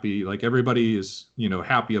corporate happy, like everybody is,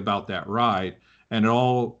 happy about that ride. And it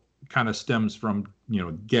all kind of stems from,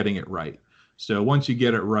 getting it right. So once you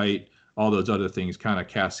get it right, all those other things kind of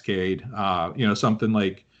cascade. Something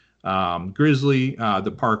like Grizzly,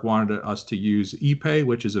 the park wanted us to use Ipe,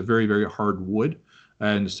 which is a very, very hard wood.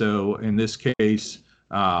 And so in this case,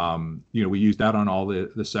 we used that on all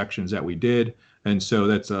the sections that we did. And so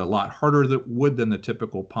that's a lot harder wood than the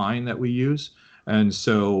typical pine that we use. And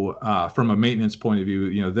so from a maintenance point of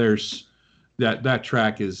view, there's that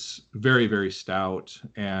track is very, very stout,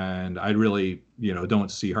 and I really,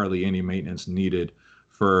 don't see hardly any maintenance needed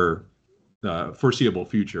for the foreseeable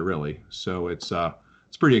future, really. So it's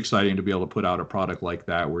pretty exciting to be able to put out a product like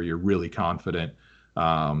that where you're really confident,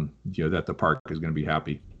 that the park is going to be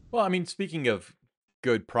happy. Well, I mean, speaking of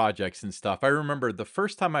good projects and stuff, I remember the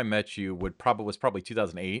first time I met you was probably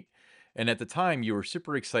 2008. And at the time, you were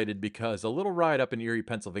super excited because a little ride up in Erie,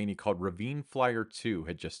 Pennsylvania called Ravine Flyer 2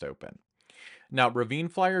 had just opened. Now, Ravine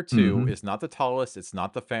Flyer 2 is not the tallest, it's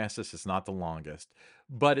not the fastest, it's not the longest,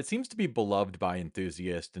 but it seems to be beloved by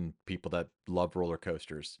enthusiasts and people that love roller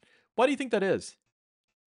coasters. Why do you think that is?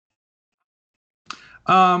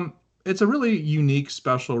 It's a really unique,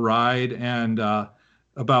 special ride, and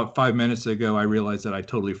about 5 minutes ago, I realized that I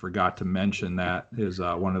totally forgot to mention that is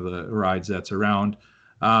one of the rides that's around.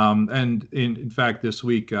 And in fact, this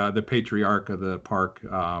week, the patriarch of the park,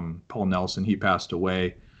 Paul Nelson, he passed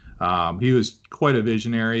away. He was quite a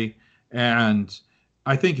visionary, and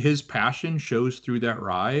I think his passion shows through that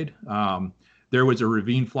ride. There was a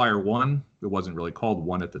Ravine Flyer 1. It wasn't really called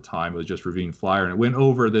 1 at the time. It was just Ravine Flyer, and it went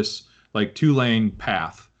over this like 2-lane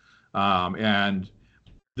path. And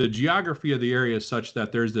the geography of the area is such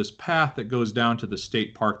that there's this path that goes down to the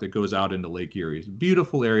state park that goes out into Lake Erie. It's a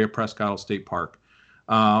beautiful area, Presque Isle State Park.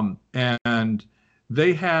 And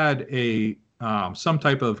they had some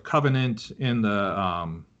type of covenant in the,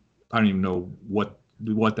 I don't even know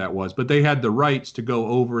what that was, but they had the rights to go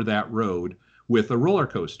over that road with a roller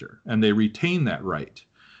coaster, and they retained that right.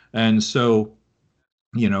 And so,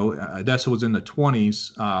 that was in the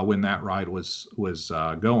 20s when that ride was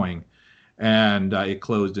going, and it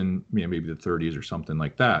closed in maybe the 30s or something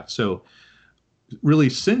like that. So really,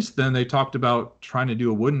 since then, they talked about trying to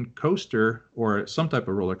do a wooden coaster or some type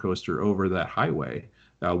of roller coaster over that highway,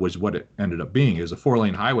 was what it ended up being. It was a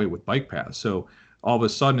 4-lane highway with bike paths. So all of a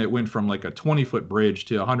sudden, it went from like a 20-foot bridge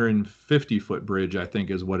to a 150-foot bridge, I think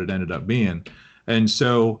is what it ended up being. And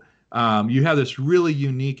so you have this really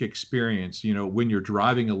unique experience. When you're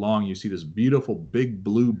driving along, you see this beautiful big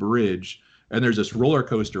blue bridge, and there's this roller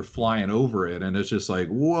coaster flying over it. And it's just like,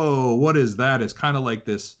 whoa, what is that? It's kind of like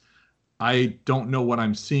this, I don't know what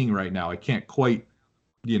I'm seeing right now. I can't quite,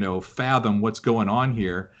 fathom what's going on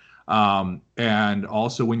here. And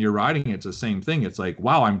also when you're riding, it's the same thing. It's like,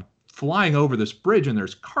 wow, I'm flying over this bridge and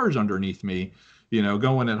there's cars underneath me,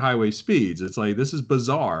 going at highway speeds. It's like, this is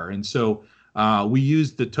bizarre. And so we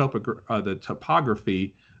used the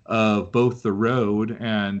topography of both the road,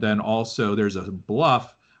 and then also there's a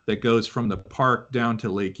bluff that goes from the park down to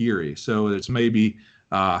Lake Erie. So it's maybe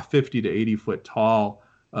 50 to 80 foot tall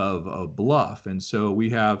of a bluff. And so we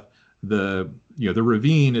have the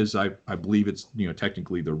ravine is, I believe it's,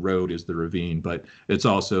 technically the road is the ravine, but it's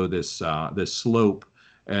also this slope.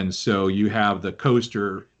 And so you have the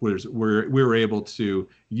coaster where we were able to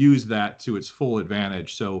use that to its full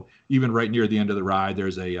advantage. So even right near the end of the ride,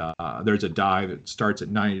 there's a dive. It starts at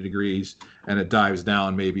 90 degrees and it dives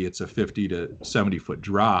down. Maybe it's a 50 to 70 foot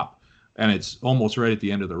drop, and it's almost right at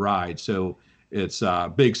the end of the ride. So it's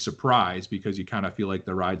a big surprise because you kind of feel like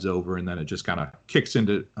the ride's over, and then it just kind of kicks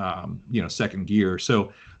into second gear.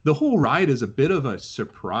 So the whole ride is a bit of a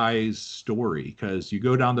surprise story, because you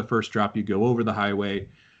go down the first drop, you go over the highway,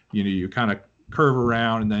 you kind of curve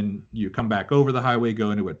around, and then you come back over the highway,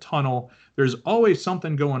 go into a tunnel. There's always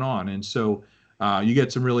something going on. And so you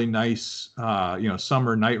get some really nice,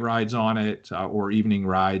 summer night rides on it, or evening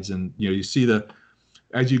rides. And, you see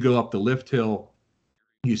as you go up the lift hill,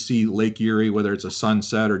 you see Lake Erie, whether it's a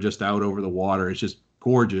sunset or just out over the water. It's just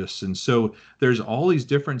gorgeous. And so there's all these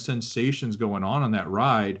different sensations going on that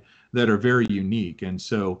ride that are very unique. And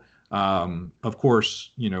so, of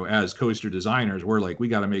course, as coaster designers, we're like, we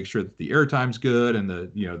got to make sure that the airtime's good, and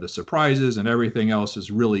the surprises and everything else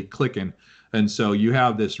is really clicking. And so you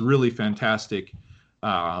have this really fantastic,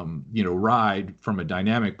 ride from a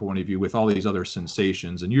dynamic point of view with all these other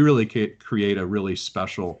sensations, and you really create a really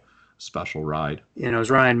special ride. As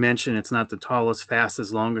Ryan mentioned, it's not the tallest,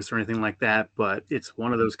 fastest, longest, or anything like that, but it's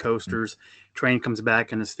one of those coasters. Train comes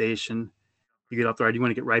back in the station, you get off the ride, you want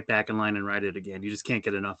to get right back in line and ride it again. You just can't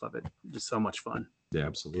get enough of it. Just so much fun. Yeah,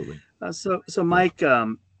 absolutely. So Mike,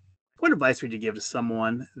 what advice would you give to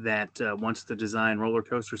someone that wants to design roller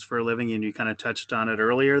coasters for a living? And you kind of touched on it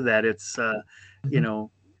earlier, that it's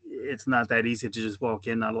it's not that easy to just walk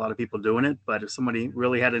in. Not a lot of people doing it, but if somebody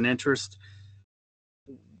really had an interest,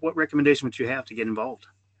 what recommendation would you have to get involved?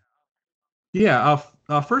 Yeah,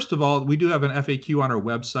 first of all, we do have an FAQ on our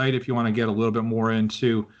website if you want to get a little bit more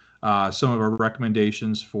into some of our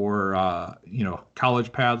recommendations for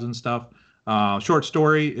college paths and stuff. Short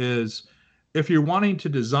story is, if you're wanting to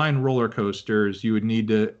design roller coasters, you would need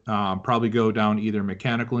to probably go down either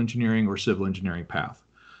mechanical engineering or civil engineering path.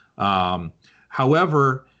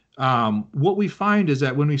 However, what we find is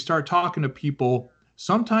that when we start talking to people,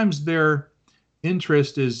 sometimes their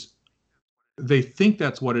interest is, they think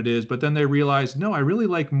that's what it is, but then they realize, no, I really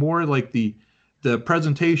like more like the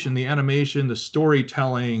presentation, the animation, the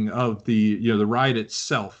storytelling of the ride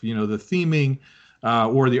itself, the theming,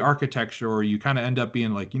 or the architecture, or you kind of end up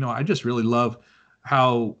being like, I just really love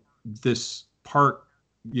how this park,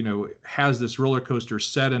 has this roller coaster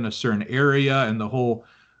set in a certain area and the whole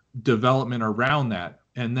development around that.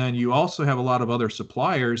 And then you also have a lot of other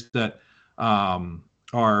suppliers that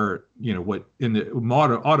are, what in the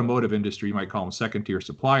automotive industry, you might call them second tier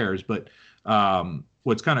suppliers. But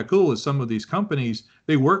what's kind of cool is some of these companies,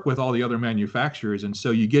 they work with all the other manufacturers. And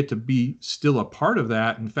so you get to be still a part of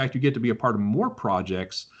that. In fact, you get to be a part of more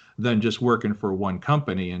projects than just working for one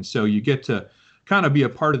company. And so you get to kind of be a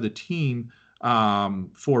part of the team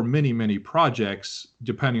for many, many projects,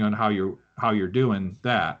 depending on how you're doing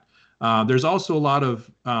that. There's also a lot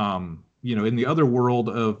of, in the other world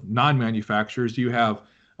of non-manufacturers, you have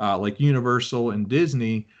like Universal and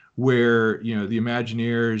Disney, where, the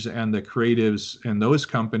Imagineers and the creatives and those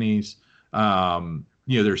companies,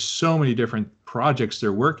 there's so many different projects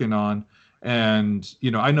they're working on. And,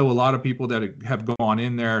 I know a lot of people that have gone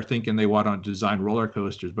in there thinking they want to design roller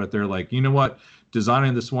coasters, but they're like, you know what,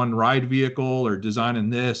 designing this one ride vehicle or designing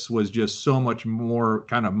this was just so much more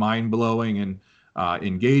kind of mind-blowing and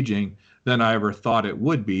engaging than I ever thought it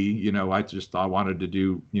would be. I wanted to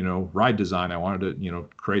do, ride design. I wanted to,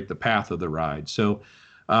 create the path of the ride. So,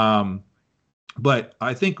 but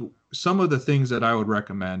I think some of the things that I would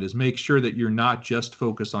recommend is make sure that you're not just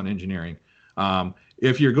focused on engineering.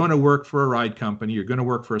 If you're going to work for a ride company, you're going to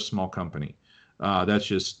work for a small company. That's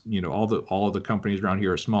just, all of the companies around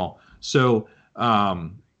here are small. So,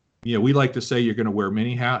 we like to say you're going to wear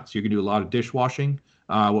many hats. You can do a lot of dishwashing.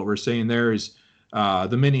 What we're saying there is,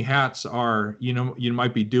 the many hats are, you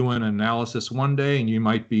might be doing an analysis one day, and you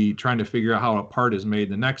might be trying to figure out how a part is made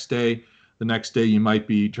the next day. The next day, you might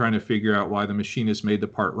be trying to figure out why the machinist made the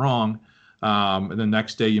part wrong. And the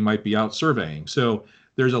next day, you might be out surveying. So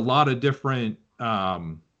there's a lot of different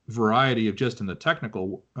variety of just in the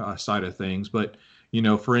technical side of things. But,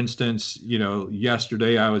 for instance,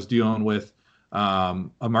 yesterday I was dealing with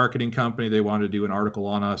a marketing company. They wanted to do an article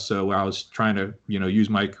on us, so I was trying to use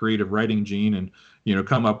my creative writing gene and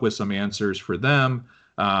come up with some answers for them.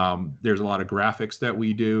 There's a lot of graphics that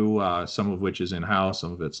we do, some of which is in-house,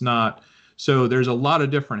 some of it's not. So there's a lot of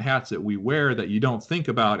different hats that we wear that you don't think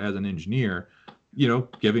about as an engineer,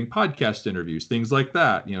 giving podcast interviews, things like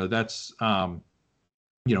that. That's,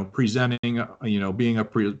 presenting, being a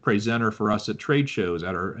presenter for us at trade shows,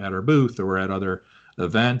 at our booth, or at other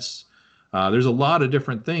events. There's a lot of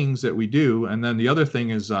different things that we do. And then the other thing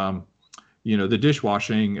is, the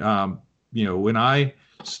dishwashing. When I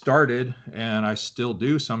started, and I still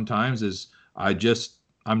do sometimes, is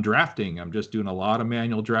I'm drafting. I'm just doing a lot of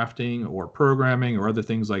manual drafting or programming or other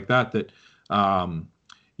things like that. It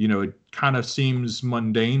kind of seems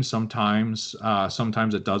mundane sometimes.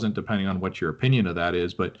 Sometimes it doesn't, depending on what your opinion of that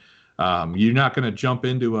is. But you're not going to jump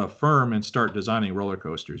into a firm and start designing roller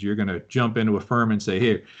coasters. You're going to jump into a firm and say,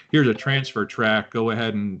 hey, here's a transfer track. Go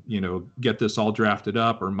ahead and get this all drafted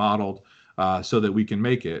up or modeled so that we can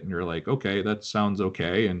make it. And you're like, okay, that sounds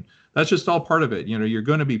okay. And that's just all part of it. You're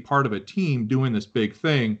going to be part of a team doing this big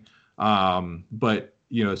thing. But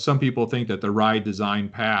some people think that the ride design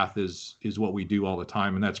path is what we do all the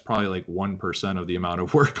time, and that's probably like 1% of the amount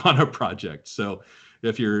of work on a project. So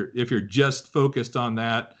if you're just focused on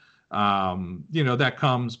that, that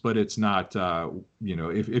comes, but it's not.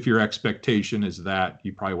 If your expectation is that,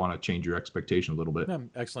 you probably want to change your expectation a little bit.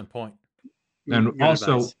 Excellent point. And Good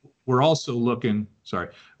also, advice. we're also looking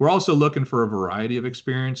for a variety of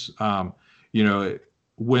experience.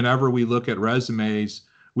 Whenever we look at resumes,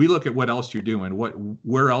 we look at what else you're doing,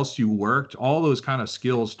 where else you worked. All those kind of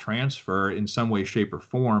skills transfer in some way, shape, or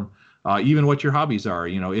form. Even what your hobbies are.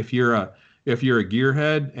 If you're a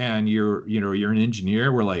gearhead and you're an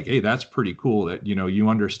engineer, we're like, hey, that's pretty cool that you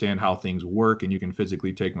understand how things work and you can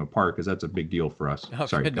physically take them apart, because that's a big deal for us. Okay,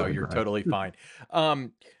 Sorry, no, you're totally fine.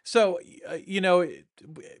 So,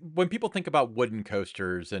 when people think about wooden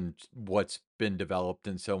coasters and what's been developed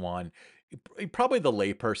and so on, probably the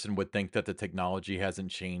layperson would think that the technology hasn't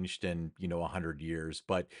changed in 100 years,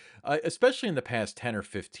 but especially in the past 10 or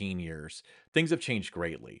 15 years, things have changed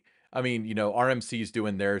greatly. I mean, RMC's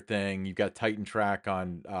doing their thing. You've got Titan Track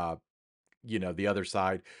on, the other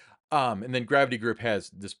side. And then Gravity Group has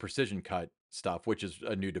this precision cut stuff, which is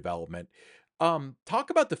a new development. Talk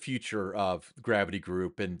about the future of Gravity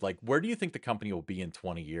Group and like, where do you think the company will be in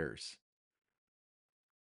 20 years?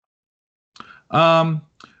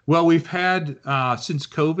 Well, we've had since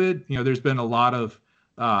COVID, there's been a lot of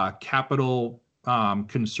capital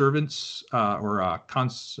conservance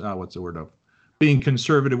what's the word of being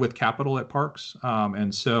conservative with capital at parks,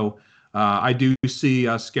 and so I do see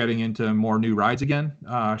us getting into more new rides again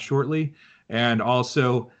shortly, and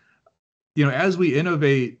also, as we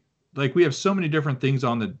innovate, like we have so many different things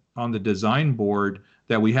on the design board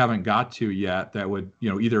that we haven't got to yet that would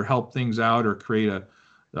either help things out or create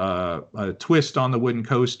a twist on the wooden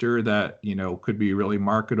coaster that could be really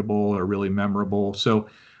marketable or really memorable. So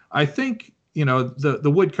I think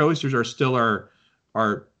the wood coasters are still our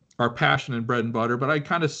passion and bread and butter, but I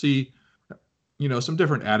kind of see some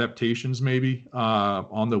different adaptations maybe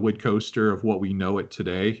on the wood coaster of what we know it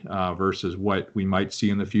today versus what we might see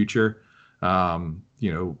in the future. Can't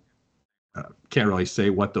really say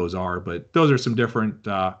what those are, but those are some different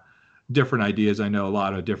ideas. I know a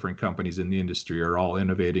lot of different companies in the industry are all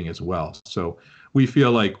innovating as well. So we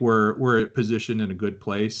feel like we're positioned in a good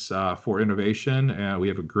place for innovation, and we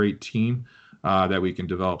have a great team that we can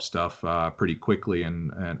develop stuff pretty quickly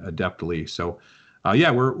and adeptly. So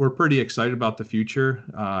we're pretty excited about the future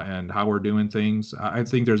and how we're doing things. I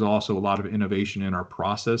think there's also a lot of innovation in our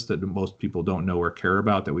process that most people don't know or care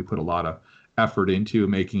about, that we put a lot of effort into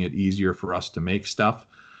making it easier for us to make stuff.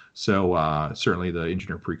 So certainly the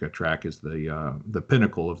Engineer Precut track is the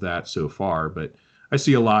pinnacle of that so far. But I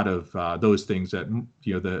see a lot of those things that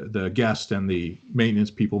the guest and the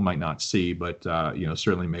maintenance people might not see, but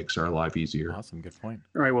certainly makes our life easier. Awesome, good point.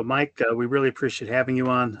 All right. Well, Mike, we really appreciate having you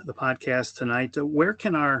on the podcast tonight. Where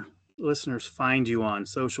can our listeners find you on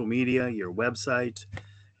social media, your website,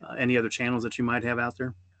 any other channels that you might have out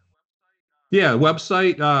there? Yeah,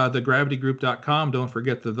 website, thegravitygroup.com. Don't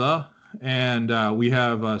forget the. And we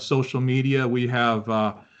have social media. We have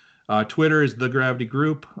Twitter is The Gravity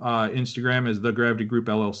Group. Instagram is The Gravity Group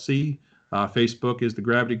LLC. Facebook is The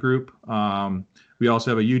Gravity Group. We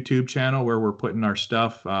also have a YouTube channel where we're putting our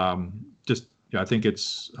stuff. I think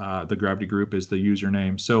it's The Gravity Group is the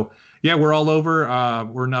username. So yeah, we're all over.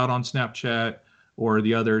 We're not on Snapchat or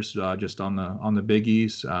the others, just on the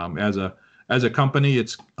biggies. As a company,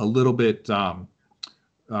 it's a little bit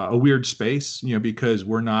a weird space, because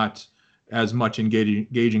we're not as much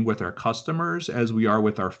engaging with our customers as we are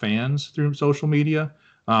with our fans through social media.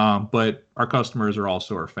 But our customers are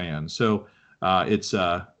also our fans. So it's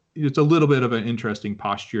a little bit of an interesting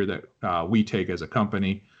posture that we take as a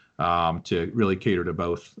company to really cater to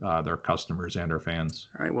both their customers and our fans.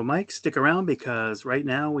 All right. Well, Mike, stick around because right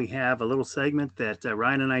now we have a little segment that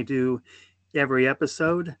Ryan and I do every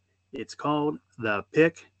episode. It's called the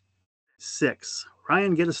Pick Six.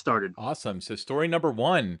 Ryan, get us started. Awesome. So story number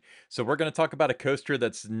 1. So we're going to talk about a coaster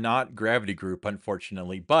that's not Gravity Group,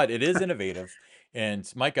 unfortunately, but it is innovative. And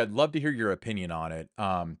Mike, I'd love to hear your opinion on it.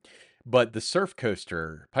 But the surf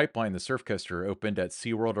coaster, Pipeline, the surf coaster, opened at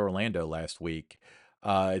SeaWorld Orlando last week.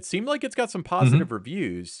 It seemed like it's got some positive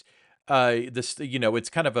reviews. It's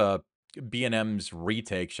kind of a B&M's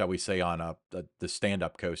retake, shall we say, on the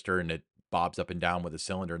stand-up coaster, and it bobs up and down with a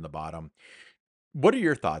cylinder in the bottom. What are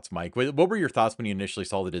your thoughts, Mike? What were your thoughts when you initially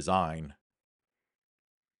saw the design?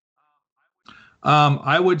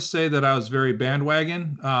 I would say that I was very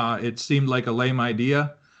bandwagon. It seemed like a lame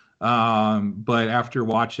idea. But after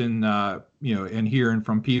watching, and hearing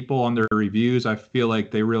from people on their reviews, I feel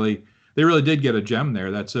like they really did get a gem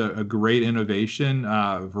there. That's a great innovation,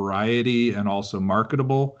 variety, and also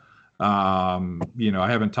marketable. I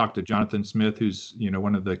haven't talked to Jonathan Smith, who's,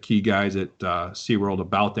 one of the key guys at SeaWorld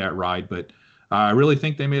about that ride, but I really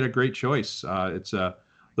think they made a great choice.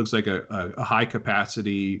 Looks like a high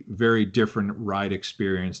capacity, very different ride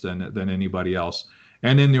experience than anybody else.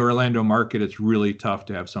 And in the Orlando market, it's really tough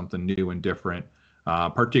to have something new and different,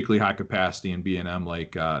 particularly high capacity in B&M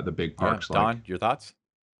like the big parks. Yeah. Don, your thoughts?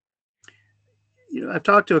 I've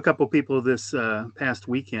talked to a couple people this past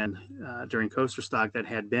weekend during Coaster Stock that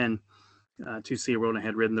had been to SeaWorld and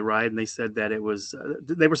had ridden the ride, and they said that it was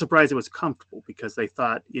they were surprised it was comfortable because they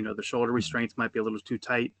thought the shoulder restraints might be a little too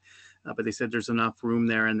tight, but they said there's enough room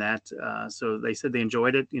there in that. So they said they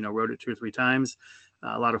enjoyed it. Rode it 2 or 3 times,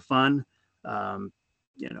 a lot of fun.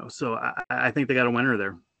 So I think they got a winner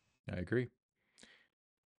there. I agree.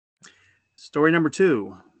 Story number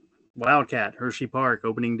 2. Wildcat Hershey Park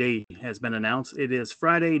opening date has been announced. It is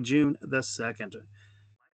Friday, June the 2nd.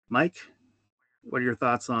 Mike, what are your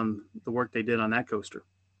thoughts on the work they did on that coaster?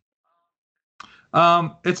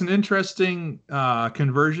 It's an interesting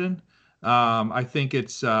conversion. I think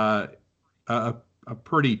it's a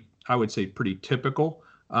pretty, I would say, pretty typical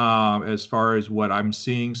as far as what I'm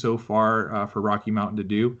seeing so far for Rocky Mountain to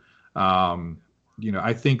do.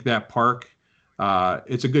 I think that park,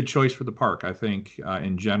 it's a good choice for the park. I think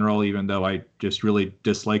in general, even though I just really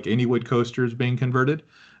dislike any wood coasters being converted,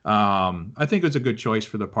 I think it's a good choice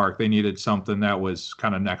for the park. They needed something that was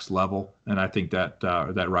kind of next level, and I think that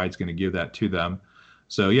that ride's going to give that to them.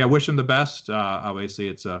 So yeah, wish them the best. Obviously,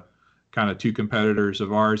 it's a kind of 2 competitors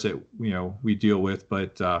of ours that we deal with,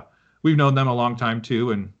 but we've known them a long time too,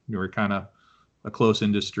 and we're kind of a close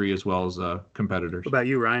industry as well as competitors. What about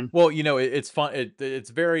you, Ryan? Well, it's fun. It's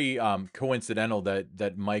very coincidental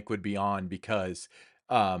that Mike would be on because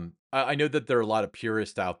I know that there are a lot of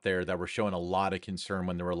purists out there that were showing a lot of concern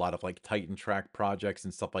when there were a lot of like Titan track projects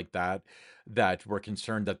and stuff like that were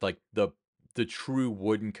concerned that like the true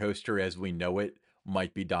wooden coaster as we know it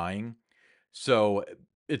might be dying. So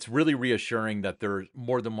it's really reassuring that there's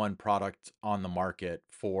more than one product on the market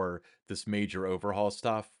for this major overhaul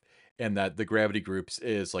stuff, and that the Gravity Groups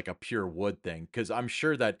is like a pure wood thing, because I'm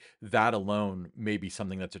sure that alone may be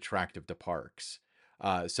something that's attractive to parks.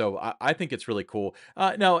 So I think it's really cool.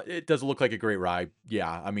 Now, it does look like a great ride.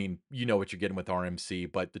 Yeah, I mean, you know what you're getting with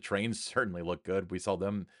RMC, but the trains certainly look good. We saw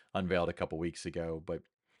them unveiled a couple weeks ago. But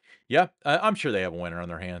yeah, I'm sure they have a winner on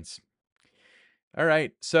their hands. All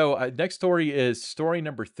right. So next story is story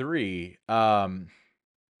number 3.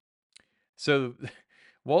 So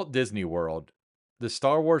Walt Disney World, the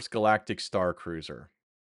Star Wars Galactic Star Cruiser,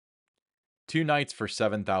 2 nights for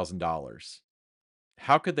 $7,000.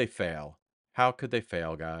 How could they fail? How could they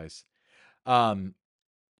fail, guys?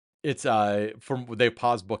 It's they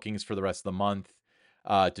paused bookings for the rest of the month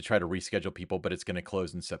to try to reschedule people, but it's going to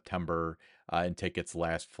close in September and take its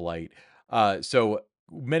last flight. So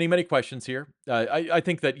many questions here. I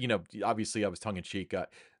think that obviously I was tongue in cheek.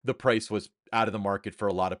 The price was out of the market for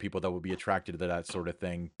a lot of people that would be attracted to that sort of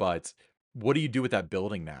thing. But what do you do with that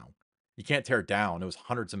building now? You can't tear it down. It was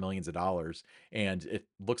hundreds of millions of dollars, and it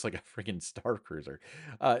looks like a freaking Star Cruiser.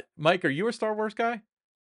 Mike, are you a Star Wars guy?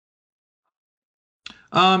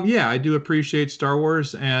 Yeah, I do appreciate Star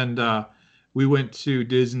Wars, and we went to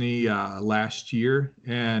Disney last year,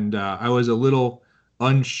 and I was a little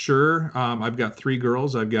unsure. I've got 3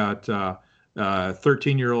 girls. I've got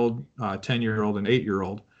 13-year-old, 10-year-old, and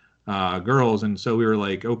 8-year-old girls, and so we were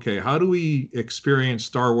like, okay, how do we experience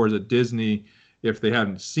Star Wars at Disney if they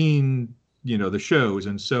hadn't seen the shows.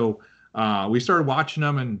 And so we started watching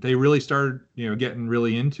them, and they really started, getting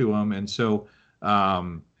really into them. And so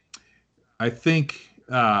um, I think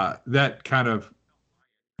that kind of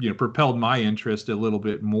propelled my interest a little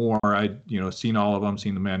bit more. I seen all of them,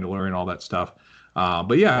 seen The Mandalorian, all that stuff.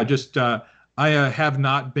 But yeah, just I have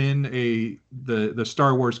not been the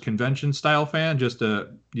Star Wars convention style fan, just a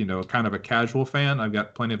kind of a casual fan. I've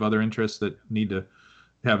got plenty of other interests that need to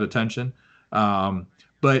have attention. Um,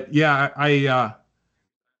 but yeah, I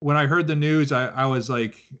when I heard the news, I was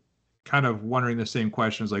like kind of wondering the same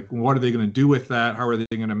questions, like what are they going to do with that? How are they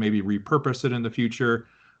going to maybe repurpose it in the future?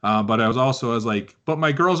 But I was like, but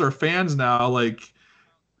my girls are fans now. Like,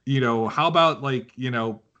 how about like,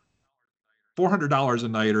 $400 a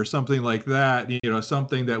night or something like that,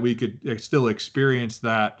 something that we could still experience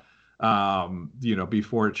that,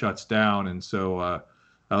 before it shuts down. And so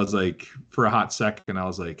I was like, for a hot second, I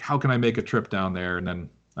was like, how can I make a trip down there? And then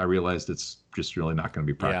I realized it's just really not going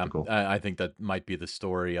to be Yeah, practical. I think that might be the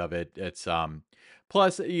story of it. It's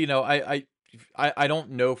plus, I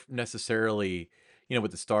don't know if necessarily,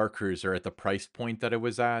 with the Star Cruiser at the price point that it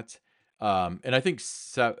was at. And I think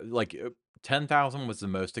like 10,000 was the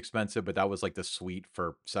most expensive, but that was like the suite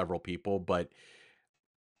for several people. But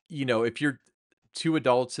if you're two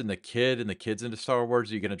adults and the kid's into Star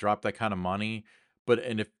Wars, are you going to drop that kind of money? But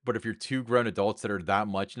if you're two grown adults that are that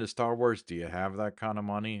much into Star Wars, do you have that kind of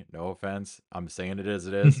money? No offense, I'm saying it as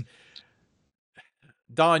it is.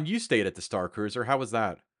 Don, you stayed at the Star Cruiser. How was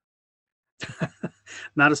that?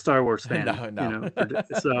 Not a Star Wars fan, No, no.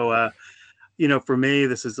 so for me,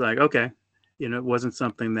 this is like, okay, it wasn't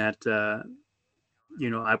something that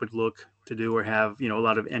I would look to do or have a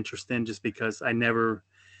lot of interest in, just because I never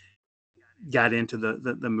got into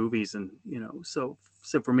the movies. And so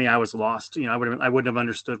for me, I was lost. I wouldn't have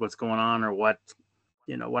understood what's going on, or what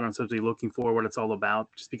I'm supposed to be looking for, what it's all about,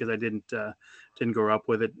 just because I didn't grow up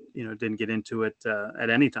with it, didn't get into it at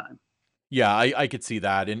any time. Yeah, I could see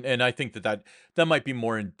that, and I think that might be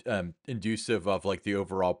more inducive of like the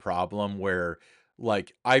overall problem where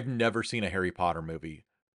like I've never seen a Harry Potter movie,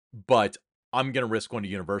 but I'm gonna risk going to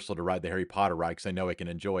Universal to ride the Harry Potter ride because I know I can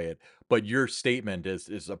enjoy it. But your statement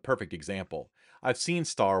is a perfect example. I've seen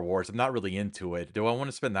Star Wars. I'm not really into it. Do I want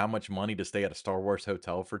to spend that much money to stay at a Star Wars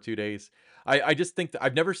hotel for 2 days? I just think that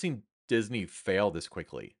I've never seen Disney fail this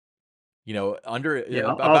quickly. Under Yeah,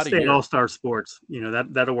 I'll about a stay at year. All Star Sports.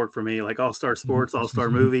 That'll work for me. Like All Star Sports, All Star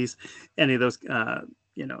Movies, any of those,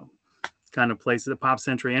 you know, kind of places. The Pop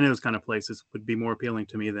Century, any of those kind of places would be more appealing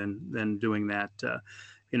to me than doing that.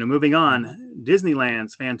 Moving on,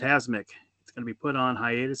 Disneyland's Fantasmic. It's going to be put on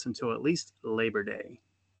hiatus until at least Labor Day.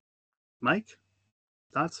 Mike,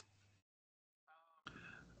 thoughts?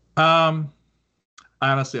 Um,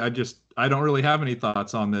 Honestly, I don't really have any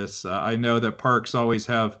thoughts on this. I know that parks always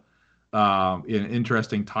have an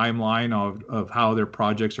interesting timeline of how their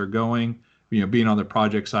projects are going. Being on the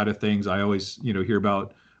project side of things, I always hear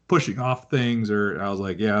about pushing off things, or I was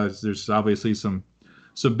like, yeah, there's obviously some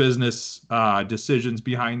business decisions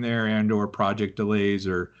behind there, and or project delays,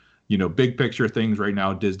 or big picture things. Right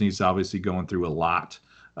now, Disney's obviously going through a lot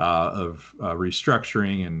of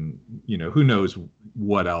restructuring, and who knows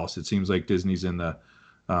what else. It seems like Disney's in the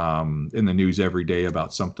news every day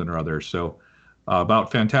about something or other. So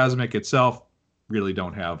about Phantasmic itself, really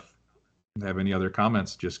don't have any other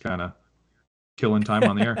comments. Just kind of killing time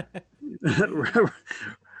on the air.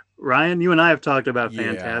 Ryan, you and I have talked about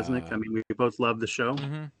Fantasmic. Yeah. I mean, we both love the show.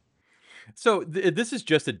 Hmm. So this is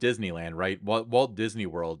just at Disneyland, right? Walt Disney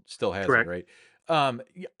World still has it, Correct. right?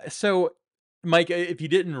 So Mike, if you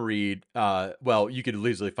didn't read, well, you could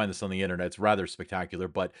easily find this on the internet. It's rather spectacular,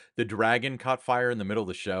 but the dragon caught fire in the middle of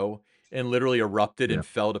the show and literally erupted Yeah. and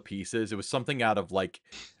fell to pieces. It was something out of like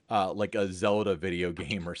a Zelda video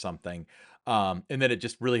game or something. And then it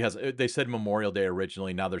just really has. They said Memorial Day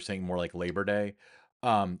originally. Now they're saying more like Labor Day.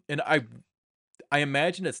 And I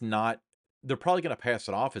imagine it's not. They're probably going to pass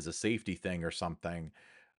it off as a safety thing or something.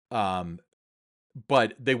 Um,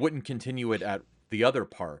 but they wouldn't continue it at the other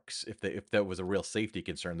parks if that was a real safety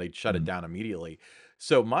concern. They'd shut it Mm. down immediately.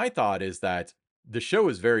 So my thought is that the show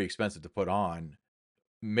is very expensive to put on.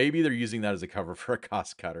 Maybe they're using that as a cover for a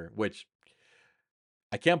cost cutter, which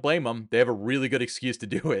I can't blame them. They have a really good excuse to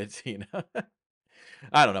do it.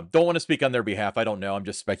 I don't know. Don't want to speak on their behalf. I don't know. I'm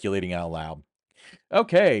just speculating out loud.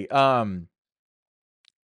 Okay.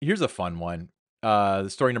 Here's a fun one. The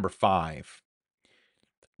story number 5.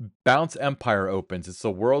 Bounce Empire opens. It's the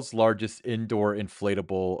world's largest indoor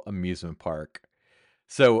inflatable amusement park.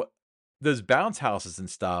 So those bounce houses and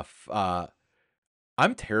stuff,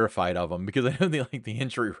 I'm terrified of them because I know the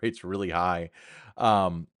injury rate's really high.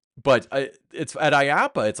 Um, but it's at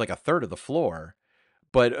IAPA. It's like a third of the floor.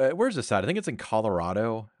 But where's this at? I think it's in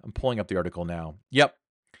Colorado. I'm pulling up the article now. Yep.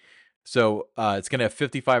 So it's going to have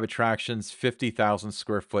 55 attractions, 50,000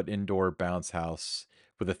 square foot indoor bounce house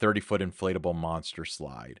with a 30-foot inflatable monster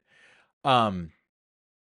slide. I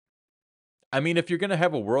mean, if you're going to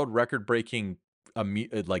have a world record breaking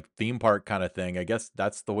like theme park kind of thing, I guess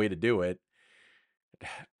that's the way to do it.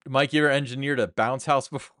 Mike, you ever engineered a bounce house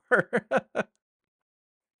before?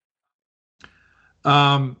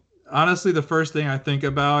 Honestly, the first thing I think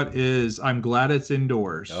about is I'm glad it's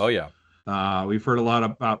indoors. Oh yeah. We've heard a lot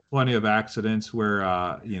about plenty of accidents where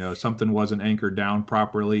something wasn't anchored down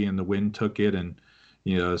properly and the wind took it, and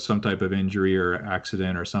some type of injury or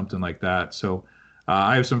accident or something like that. So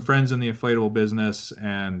I have some friends in the inflatable business,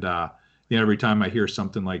 and every time I hear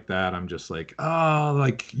something like that, I'm just like, oh,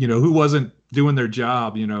 like who wasn't doing their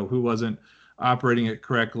job, who wasn't operating it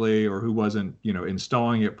correctly, or who wasn't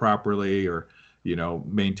installing it properly, or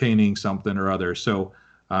maintaining something or other. So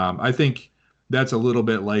I think that's a little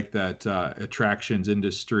bit like that attractions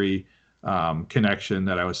industry connection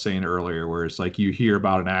that I was saying earlier, where it's like you hear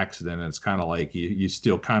about an accident and it's kind of like you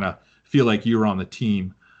still kind of feel like you were on the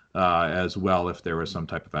team as well if there was some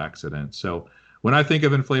type of accident. So when I think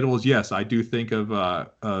of inflatables, yes, I do think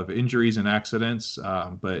of injuries and accidents,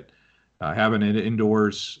 but having it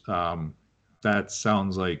indoors, that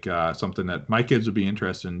sounds like something that my kids would be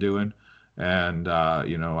interested in doing. And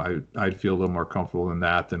I'd feel a little more comfortable in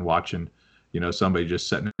that than watching somebody just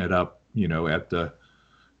setting it up at the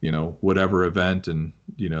whatever event, and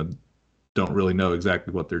don't really know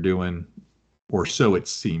exactly what they're doing, or so it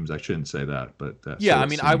seems. I shouldn't say that, but Yeah, so I it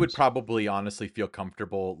mean, I would seems. probably honestly feel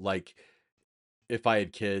comfortable, like, if I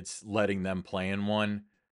had kids, letting them play in one.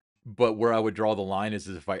 But where I would draw the line is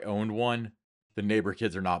if I owned one, the neighbor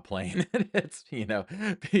kids are not playing in it,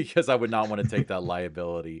 because I would not want to take that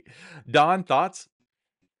liability. Don, thoughts?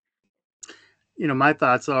 My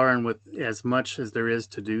thoughts are, and with as much as there is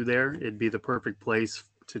to do there, it'd be the perfect place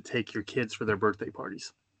to take your kids for their birthday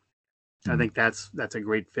parties. I think that's a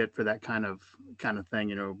great fit for that kind of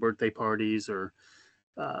thing. Birthday parties, or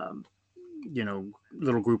um,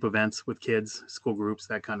 little group events with kids, school groups,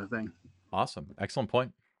 that kind of thing. Awesome. Excellent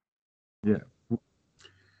point. Yeah.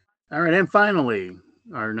 All right, and finally,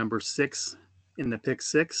 our number 6 in the pick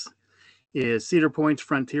 6 is Cedar Point's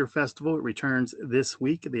Frontier Festival. It returns this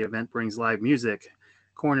week. The event brings live music,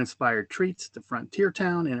 corn-inspired treats to Frontier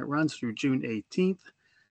Town, and it runs through June 18th.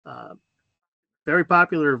 Very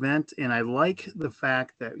popular event, and I like the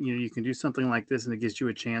fact that you can do something like this, and it gives you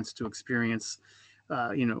a chance to experience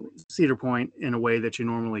Cedar Point in a way that you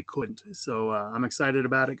normally couldn't. So I'm excited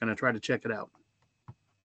about it. Going to try to check it out.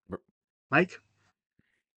 Mike?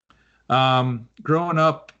 Growing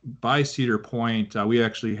up by Cedar Point, we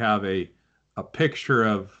actually have a picture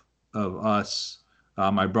of us,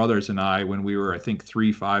 my brothers and I, when we were, I think,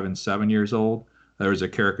 3, 5, and 7 years old. There was a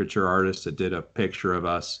caricature artist that did a picture of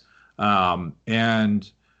us,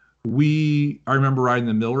 and I remember riding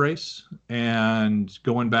the mill race and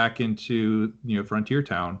going back into Frontier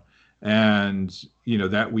Town, and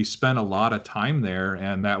that we spent a lot of time there,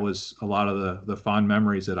 and that was a lot of the fond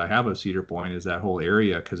memories that I have of Cedar Point, is that whole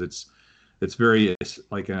area, because it's very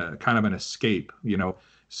like a kind of an escape.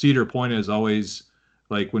 Cedar Point is always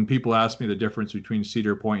like, when people ask me the difference between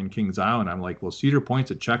Cedar Point and Kings Island, I'm like, well, Cedar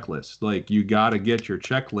Point's a checklist. Like, you got to get your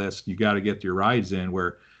checklist, you got to get your rides in,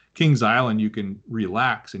 where Kings Island, you can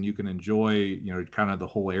relax and you can enjoy, kind of the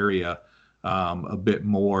whole area a bit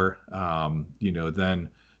more, than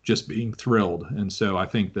just being thrilled. And so I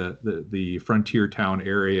think that the Frontier Town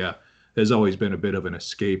area has always been a bit of an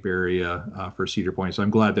escape area for Cedar Point. So I'm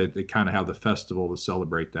glad that they kind of have the festival to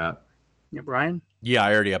celebrate that. Yeah, Brian? Yeah,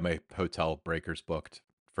 I already have my hotel breakers booked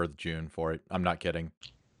for June for it. I'm not kidding.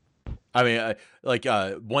 I mean,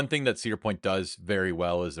 one thing that Cedar Point does very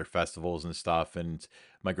well is their festivals and stuff. And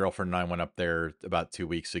my girlfriend and I went up there about 2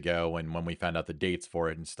 weeks ago, and when we found out the dates for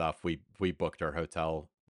it and stuff, we booked our hotel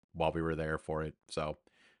while we were there for it. So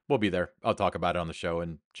we'll be there. I'll talk about it on the show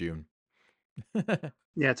in June.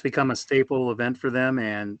 Yeah, it's become a staple event for them,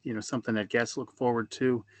 and something that guests look forward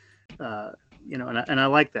to. And I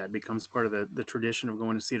like that. It becomes part of the tradition of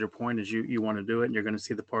going to Cedar Point, is you want to do it, and you're going to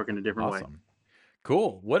see the park in a different way. Awesome.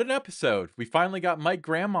 Cool. What an episode. We finally got Mike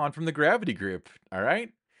Graham on from the Gravity Group. All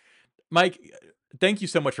right. Mike, thank you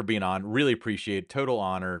so much for being on. Really appreciate it. Total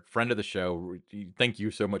honor. Friend of the show. Thank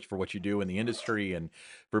you so much for what you do in the industry and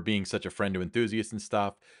for being such a friend to enthusiasts and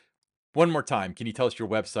stuff. One more time, can you tell us your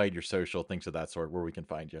website, your social, things of that sort, where we can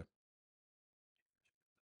find you?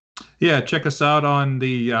 Yeah, check us out on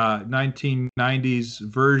the 1990s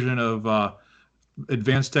version of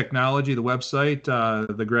advanced technology, the website,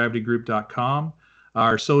 thegravitygroup.com.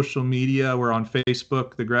 Our social media, we're on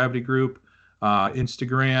Facebook, The Gravity Group,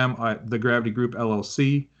 Instagram, The Gravity Group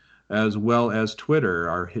LLC, as well as Twitter.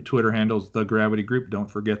 Our Twitter handle's The Gravity Group. Don't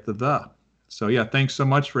forget the. So yeah, thanks so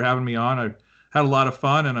much for having me on. I had a lot of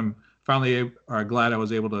fun, and I'm finally glad I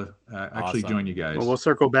was able to actually join you guys. Well, we'll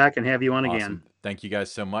circle back and have you on Awesome. again. Thank you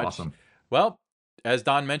guys so much. Awesome. Well, as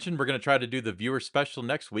Don mentioned, we're going to try to do the viewer special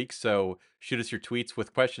next week. So shoot us your tweets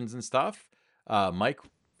with questions and stuff. Mike,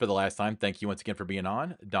 for the last time, thank you once again for being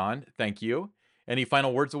on. Don, thank you. Any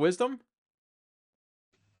final words of wisdom?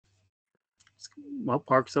 Well,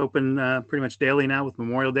 park's open pretty much daily now with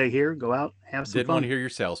Memorial Day here. Go out, have some Didn't fun. want to hear your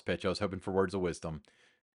sales pitch. I was hoping for words of wisdom.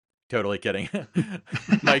 Totally kidding.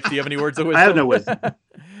 Mike, do you have any words of wisdom? I have no wisdom.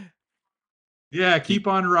 Yeah, keep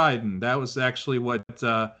on riding. That was actually what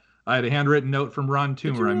I had a handwritten note from Ron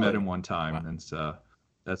Toomer. really? I met him one time, wow. And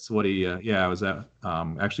that's what he. I was at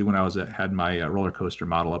actually when I was had my roller coaster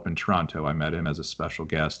model up in Toronto. I met him as a special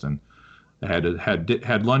guest, and I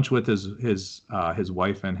had lunch with his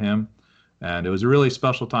wife and him, and it was a really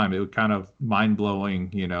special time. It was kind of mind blowing,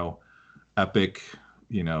 epic,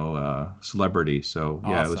 celebrity. So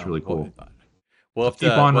yeah, awesome. It was really cool. We'll have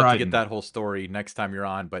to get that whole story next time you're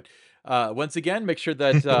on. But once again, make sure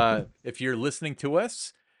that if you're listening to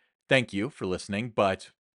us, thank you for listening.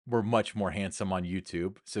 But we're much more handsome on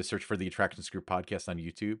YouTube. So search for the Attractions Group podcast on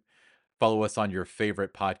YouTube. Follow us on your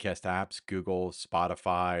favorite podcast apps, Google,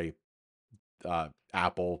 Spotify,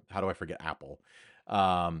 Apple. How do I forget Apple?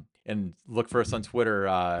 And look for us on Twitter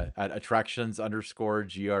at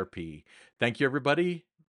attractions_GRP. Thank you, everybody,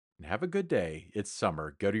 and have a good day. It's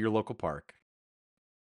summer. Go to your local park.